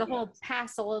guess he had the whole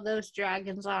passel of those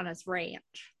dragons on his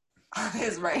ranch. On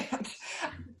his ranch.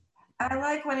 I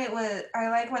like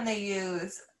when they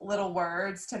use little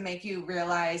words to make you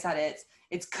realize that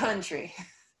it's country.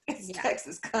 It's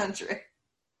Texas country.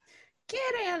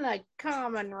 Get in the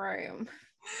common room.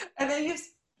 And then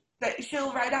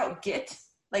she'll write out get,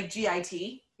 like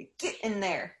G-I-T. Get in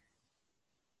there.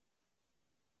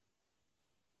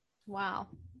 Wow.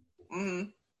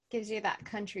 Mm-hmm. Gives you that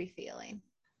country feeling.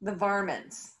 The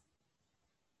varmints.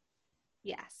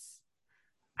 Yes.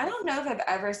 I don't know if I've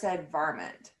ever said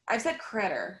varmint. I've said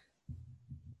critter,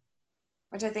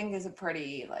 which I think is a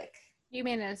pretty, like... You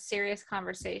mean in a serious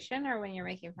conversation or when you're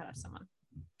making fun of someone?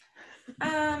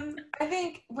 I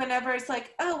think whenever it's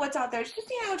like, oh, what's out there? It's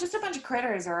just, just a bunch of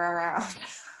critters are around.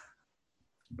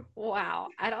 Wow.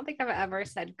 I don't think I've ever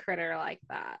said critter like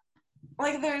that.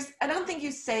 Like I don't think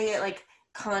you say it like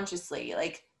consciously.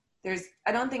 Like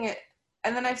I don't think it,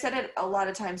 and then I've said it a lot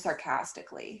of times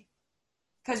sarcastically.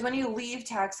 Because when you leave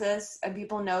Texas and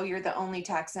people know you're the only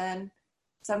Texan,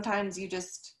 sometimes you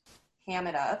just ham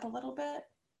it up a little bit.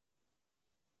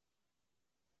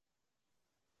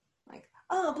 Like,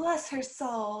 oh, bless her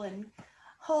soul and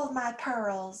hold my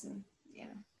pearls. And,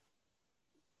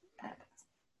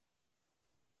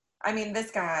 I mean, this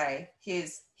guy,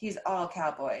 he's all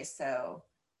cowboy, so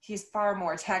he's far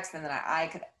more Texan than I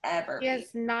could ever be. He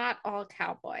is not all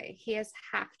cowboy. He is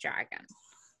half dragon.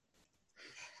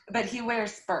 But he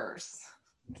wears spurs.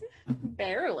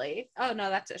 Barely. Oh, no,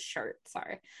 that's a shirt.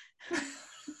 Sorry.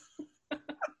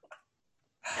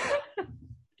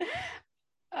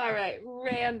 All right.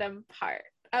 Random part.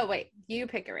 Oh, wait. You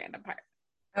pick a random part.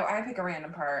 Oh, I pick a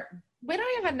random part. We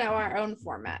don't even know our own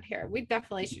format here. We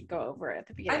definitely should go over it at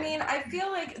the beginning. I mean, I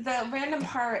feel like the random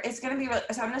part is going to be,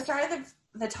 so I'm going to start at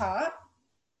the top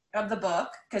of the book,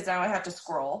 because now I have to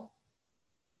scroll.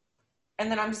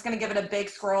 And then I'm just going to give it a big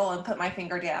scroll and put my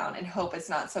finger down and hope it's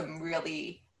not some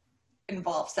really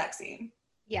involved sex scene.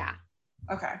 Yeah.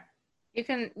 Okay.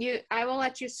 I will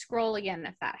let you scroll again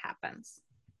if that happens.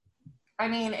 I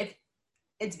mean,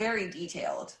 it's very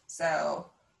detailed,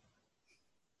 so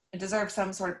it deserves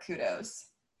some sort of kudos.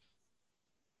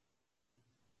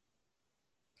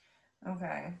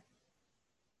 Okay.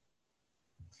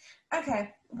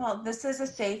 Okay. Well, this is a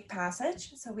safe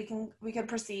passage, so we can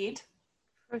proceed.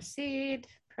 Proceed.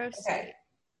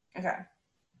 Okay.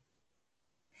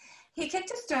 He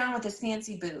kicked a stone with his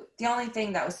fancy boot, the only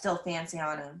thing that was still fancy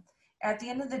on him. At the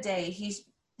end of the day, he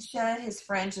shed his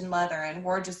fringe and leather and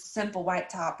wore just a simple white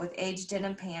top with aged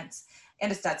denim pants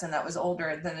and a Stetson that was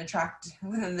older than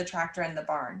the tractor in the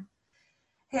barn.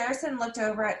 Harrison looked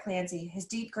over at Clancy, his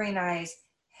deep green eyes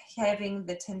having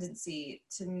the tendency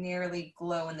to nearly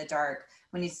glow in the dark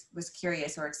when he was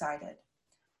curious or excited.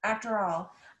 After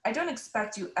all, I don't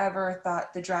expect you ever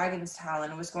thought the dragon's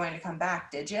talon was going to come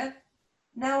back, did you?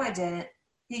 No, I didn't.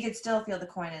 He could still feel the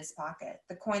coin in his pocket,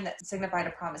 the coin that signified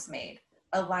a promise made,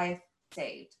 a life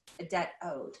saved, a debt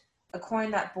owed, a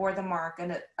coin that bore the mark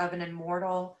of an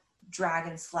immortal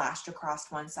dragon slashed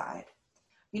across one side.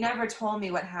 You never told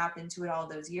me what happened to it all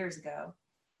those years ago.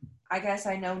 I guess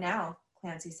I know now,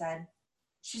 Clancy said.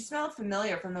 She smelled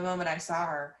familiar from the moment I saw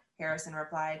her, Harrison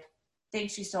replied. Think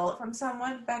she stole it from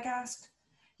someone? Beck asked.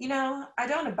 You know, I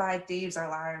don't abide thieves or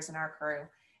liars in our crew.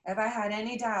 If I had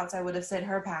any doubts, I would have sent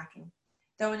her packing.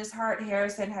 Though in his heart,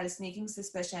 Harrison had a sneaking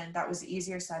suspicion that was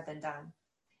easier said than done.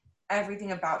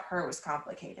 Everything about her was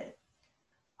complicated.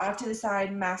 Off to the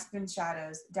side, masked in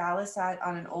shadows, Dallas sat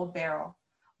on an old barrel,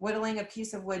 whittling a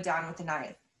piece of wood down with a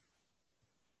knife.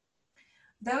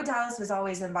 Though Dallas was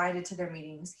always invited to their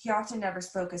meetings, he often never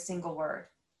spoke a single word.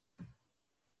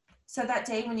 So that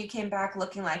day when you came back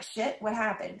looking like shit, what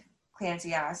happened?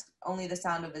 Clancy asked, only the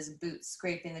sound of his boots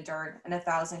scraping the dirt and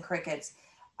 1,000 crickets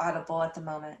audible at the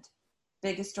moment.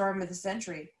 Biggest storm of the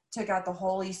century. Took out the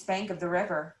whole east bank of the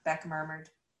river, Beck murmured.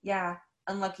 Yeah,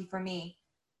 unlucky for me.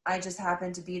 I just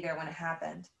happened to be there when it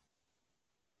happened.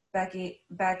 Beck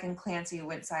and Clancy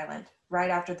went silent. Right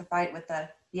after the fight with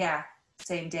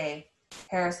same day.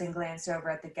 Harrison glanced over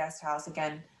at the guest house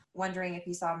again, wondering if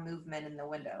he saw movement in the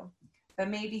window. But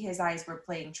maybe his eyes were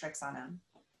playing tricks on him.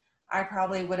 I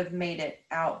probably would have made it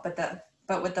out,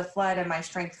 but with the flood and my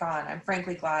strength gone, I'm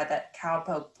frankly glad that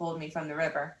Cowpoke pulled me from the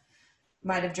river.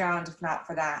 Might have drowned if not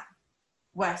for that.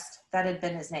 West, that had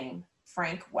been his name.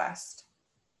 Frank West.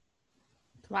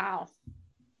 Wow.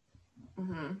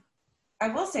 Mm-hmm. I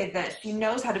will say this, she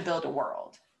knows how to build a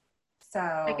world. So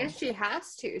I guess she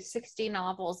has to, 60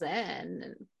 novels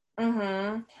in.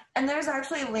 Mm-hmm. And there's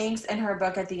actually links in her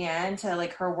book at the end to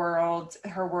like her world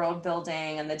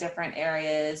building and the different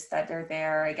areas that are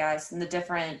there, I guess, and the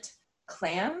different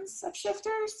clans of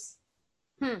shifters.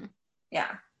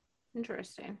 Yeah.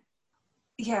 Interesting.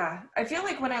 Yeah. I feel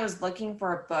like when I was looking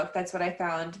for a book, that's what I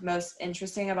found most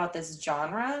interesting about this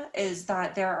genre is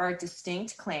that there are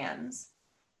distinct clans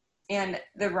and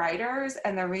the writers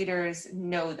and the readers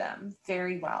know them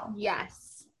very well.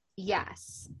 Yes.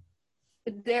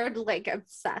 They're like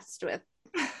obsessed with,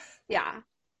 yeah.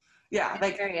 Yeah. It's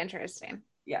like very interesting.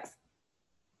 Yes.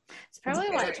 It's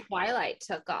probably why Twilight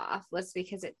took off was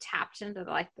because it tapped into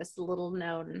like this little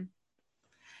known.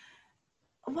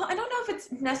 Well, I don't know if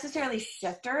it's necessarily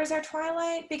shifters or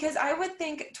Twilight because I would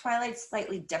think Twilight's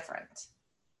slightly different.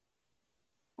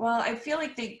 Well, I feel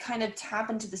like they kind of tap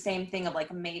into the same thing of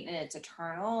like maintenance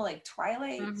eternal, like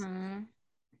Twilight. Mm-hmm.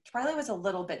 Twilight was a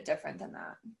little bit different than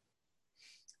that.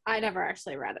 I never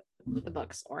actually read the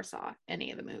books or saw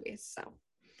any of the movies, so.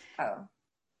 Oh.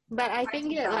 But I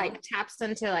think it like taps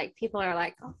into like people are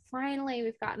like, oh, finally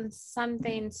we've gotten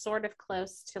something sort of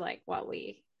close to like what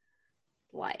we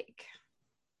like.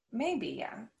 Maybe,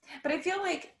 yeah. But I feel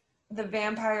like the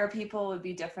vampire people would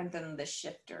be different than the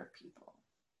shifter people.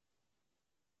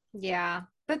 Yeah,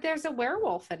 but there's a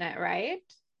werewolf in it, right,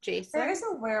 Jason? There is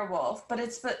a werewolf, but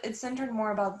it's centered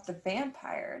more about the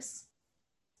vampires.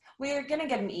 We are going to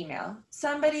get an email.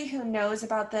 Somebody who knows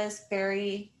about this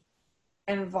very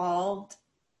involved.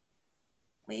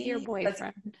 Your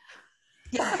boyfriend.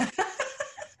 Yeah.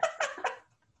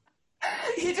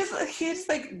 he just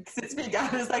like sits me down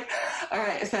and is like, all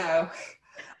right, so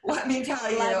let me tell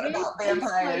you about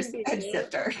vampires and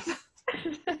shifters.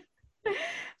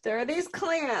 There are these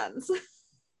clans.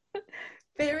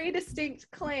 Very distinct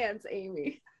clans,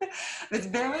 Amy. It's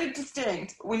very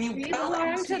distinct. When you We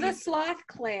belong to the sloth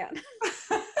clan.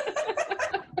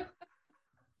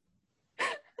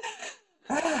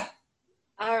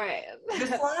 All right. The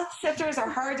sloth shifters are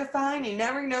hard to find. You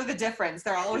never know the difference.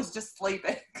 They're always just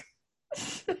sleeping.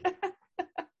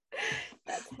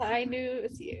 That's how I knew it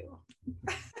was you.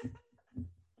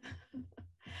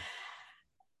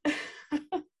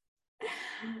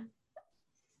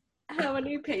 How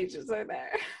many pages are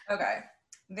there? Okay.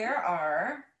 There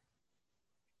are,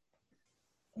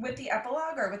 with the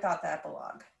epilogue or without the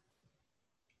epilogue?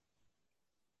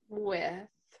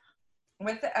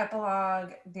 With the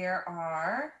epilogue, there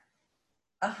are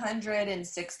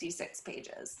 166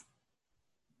 pages.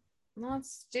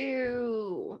 Let's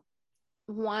do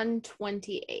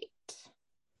 128.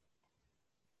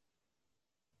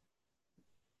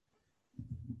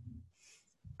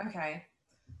 Okay.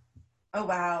 Oh,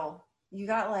 wow. You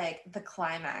got like the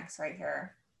climax right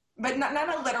here. But not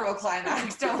a literal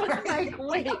climax, don't worry. Like,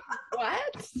 wait,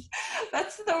 what?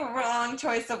 That's the wrong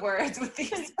choice of words with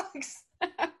these books.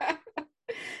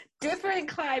 Different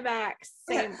climax.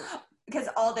 Same. Because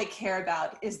all they care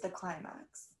about is the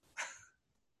climax.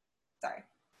 Sorry.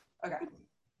 Okay.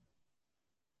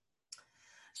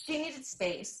 She needed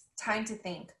space, time to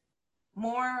think.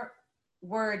 More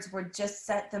words would just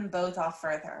set them both off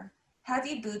further.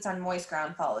 Heavy boots on moist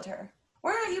ground followed her.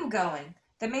 Where are you going?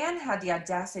 The man had the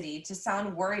audacity to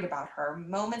sound worried about her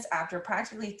moments after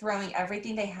practically throwing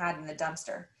everything they had in the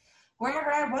dumpster.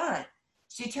 Wherever I want.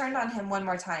 She turned on him one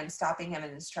more time, stopping him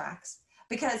in his tracks.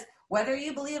 Because whether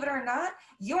you believe it or not,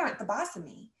 you aren't the boss of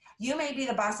me. You may be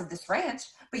the boss of this ranch,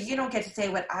 but you don't get to say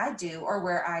what I do or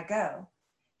where I go.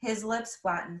 His lips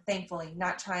flattened, thankfully,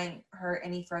 not trying her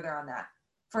any further on that.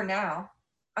 For now,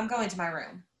 I'm going to my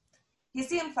room. He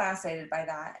seemed fascinated by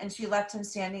that, and she left him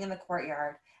standing in the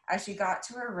courtyard as she got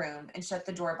to her room and shut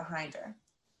the door behind her.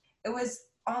 It was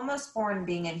almost foreign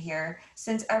being in here,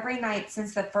 since every night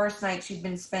since the first night she'd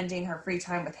been spending her free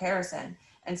time with Harrison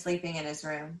and sleeping in his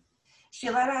room. She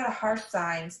let out a harsh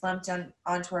sigh and slumped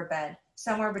onto her bed,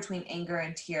 somewhere between anger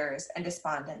and tears and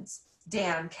despondence.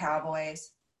 Damn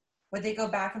cowboys. Would they go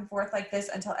back and forth like this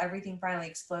until everything finally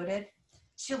exploded?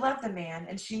 She loved the man,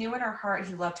 and she knew in her heart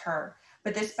he loved her,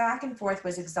 but this back and forth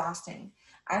was exhausting.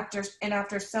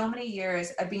 After so many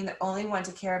years of being the only one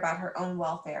to care about her own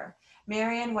welfare,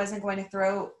 Marian wasn't going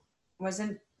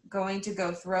to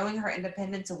go throwing her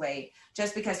independence away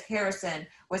just because Harrison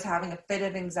was having a fit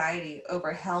of anxiety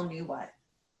over hell knew what.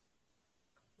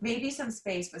 Maybe some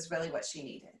space was really what she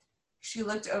needed. She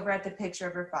looked over at the picture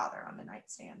of her father on the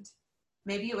nightstand.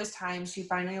 Maybe it was time she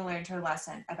finally learned her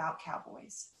lesson about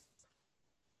cowboys.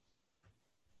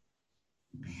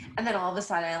 And then all of a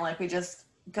sudden, like, we just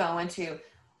go into,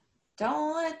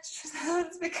 don't let your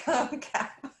sons become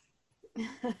cowboys.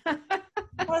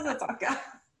 What does that talk about?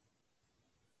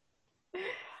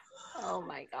 Oh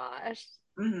my gosh.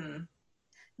 Mm-hmm.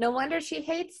 No wonder she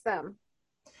hates them.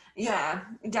 Yeah,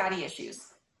 daddy issues.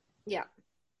 Yeah.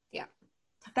 Yeah.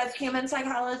 That's human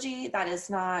psychology. That is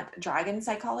not dragon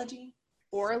psychology.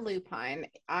 Or lupine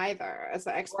either. As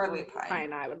an expert in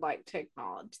lupine, I would like to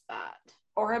acknowledge that.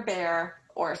 Or a bear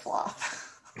or a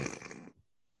sloth.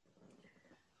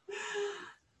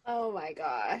 Oh my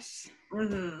gosh.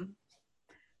 Mm-hmm.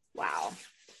 Wow.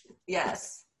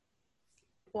 Yes.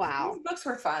 Wow. These books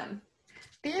were fun.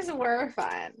 These were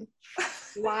fun.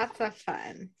 Lots of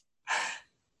fun.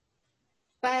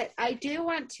 But I do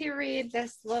want to read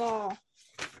this little,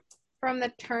 from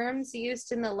the terms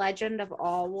used in the Legend of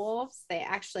All Wolves, they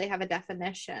actually have a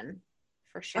definition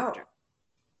for shifter.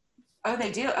 Oh,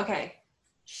 they do? Okay.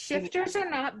 Shifters are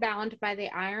not bound by the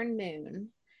iron moon,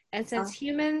 and since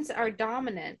humans are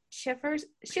dominant, shifters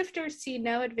see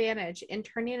no advantage in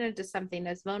turning into something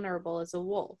as vulnerable as a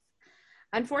wolf.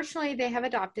 Unfortunately, they have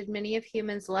adopted many of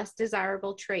humans' less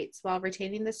desirable traits while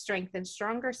retaining the strength and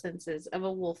stronger senses of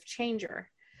a wolf changer,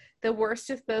 the worst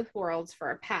of both worlds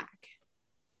for a pack.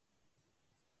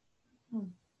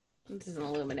 This doesn't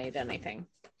illuminate anything.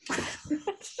 I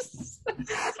thought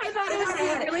it was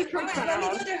really profound.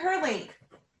 Let me go to her link.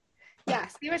 Yeah,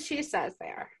 see what she says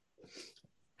there.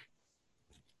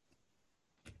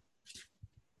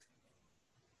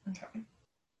 Okay.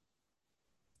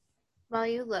 While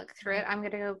you look through it, I'm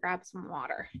going to go grab some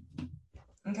water.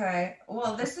 Okay.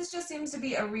 Well, this just seems to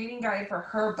be a reading guide for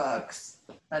her books.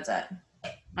 That's it.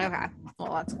 Okay.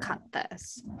 Well, let's cut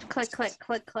this. Click, click,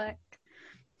 click, click.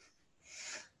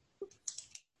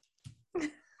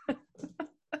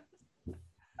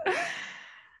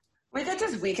 We could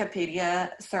just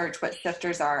Wikipedia search what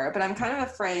shifters are, but I'm kind of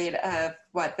afraid of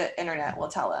what the internet will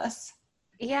tell us.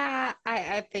 Yeah,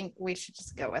 I think we should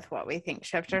just go with what we think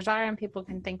shifters are, and people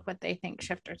can think what they think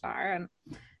shifters are, and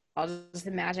I'll just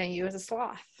imagine you as a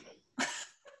sloth.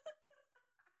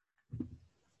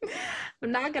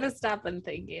 I'm not gonna stop in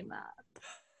thinking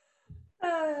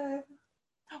that.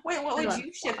 Wait, what would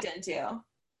you shift into?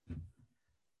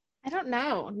 I don't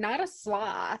know. Not a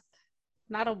sloth,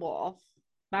 not a wolf,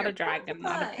 not a dragon,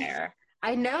 not a bear.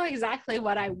 I know exactly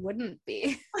what I wouldn't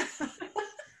be.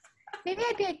 Maybe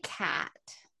I'd be a cat.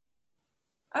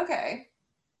 Okay.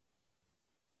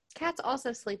 Cats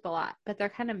also sleep a lot, but they're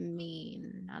kind of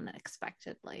mean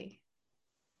unexpectedly.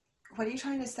 What are you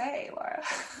trying to say, Laura?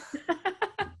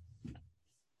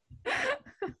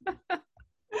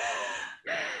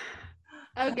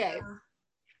 Okay.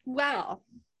 Well.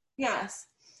 Yes.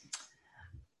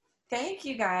 Thank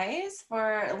you guys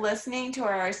for listening to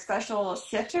our special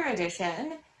shifter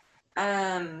edition.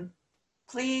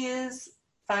 Please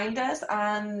find us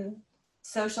on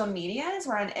social medias.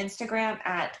 We're on Instagram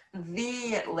at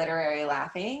The Literary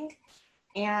Laughing.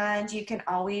 And you can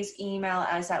always email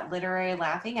us at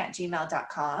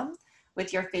literarylaughing@gmail.com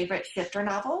with your favorite shifter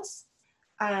novels,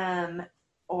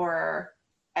 or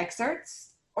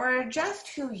excerpts, or just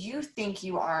who you think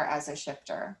you are as a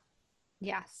shifter.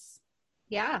 Yes.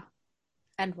 Yeah.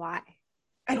 And why?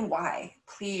 And why?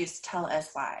 Please tell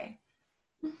us why.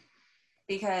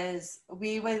 Because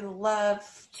we would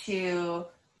love to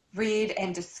read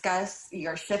and discuss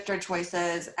your shifter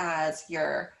choices as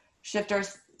your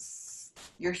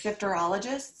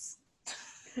shifterologists.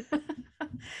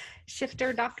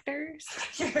 Shifter doctors.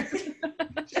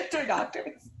 Shifter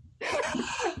doctors.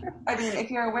 I mean, if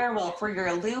you're a werewolf, we're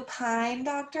your lupine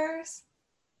doctors.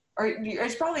 Or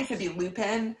it probably should be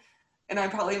Lupin. And I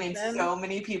probably made so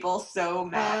many people so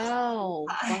mad. Oh,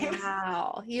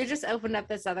 wow. You just opened up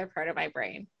this other part of my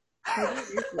brain.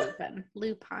 Lupin.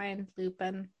 Lupine.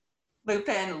 Lupin.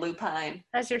 Lupin, lupine.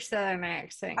 That's your southern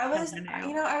accent. I was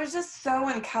just so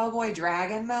in cowboy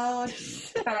dragon mode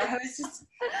that I was just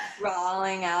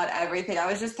drawing out everything. I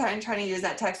was just trying to use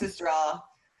that Texas draw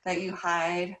that you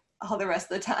hide all the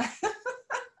rest of the time.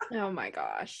 Oh my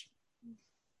gosh.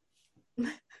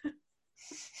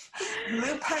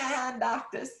 Lupin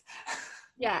doctors.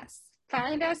 Yes.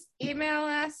 Find us, email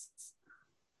us,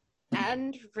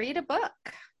 and read a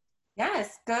book.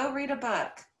 Yes, go read a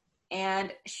book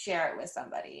and share it with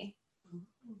somebody.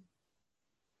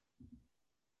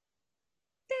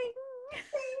 Ding.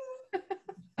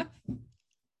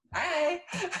 Bye.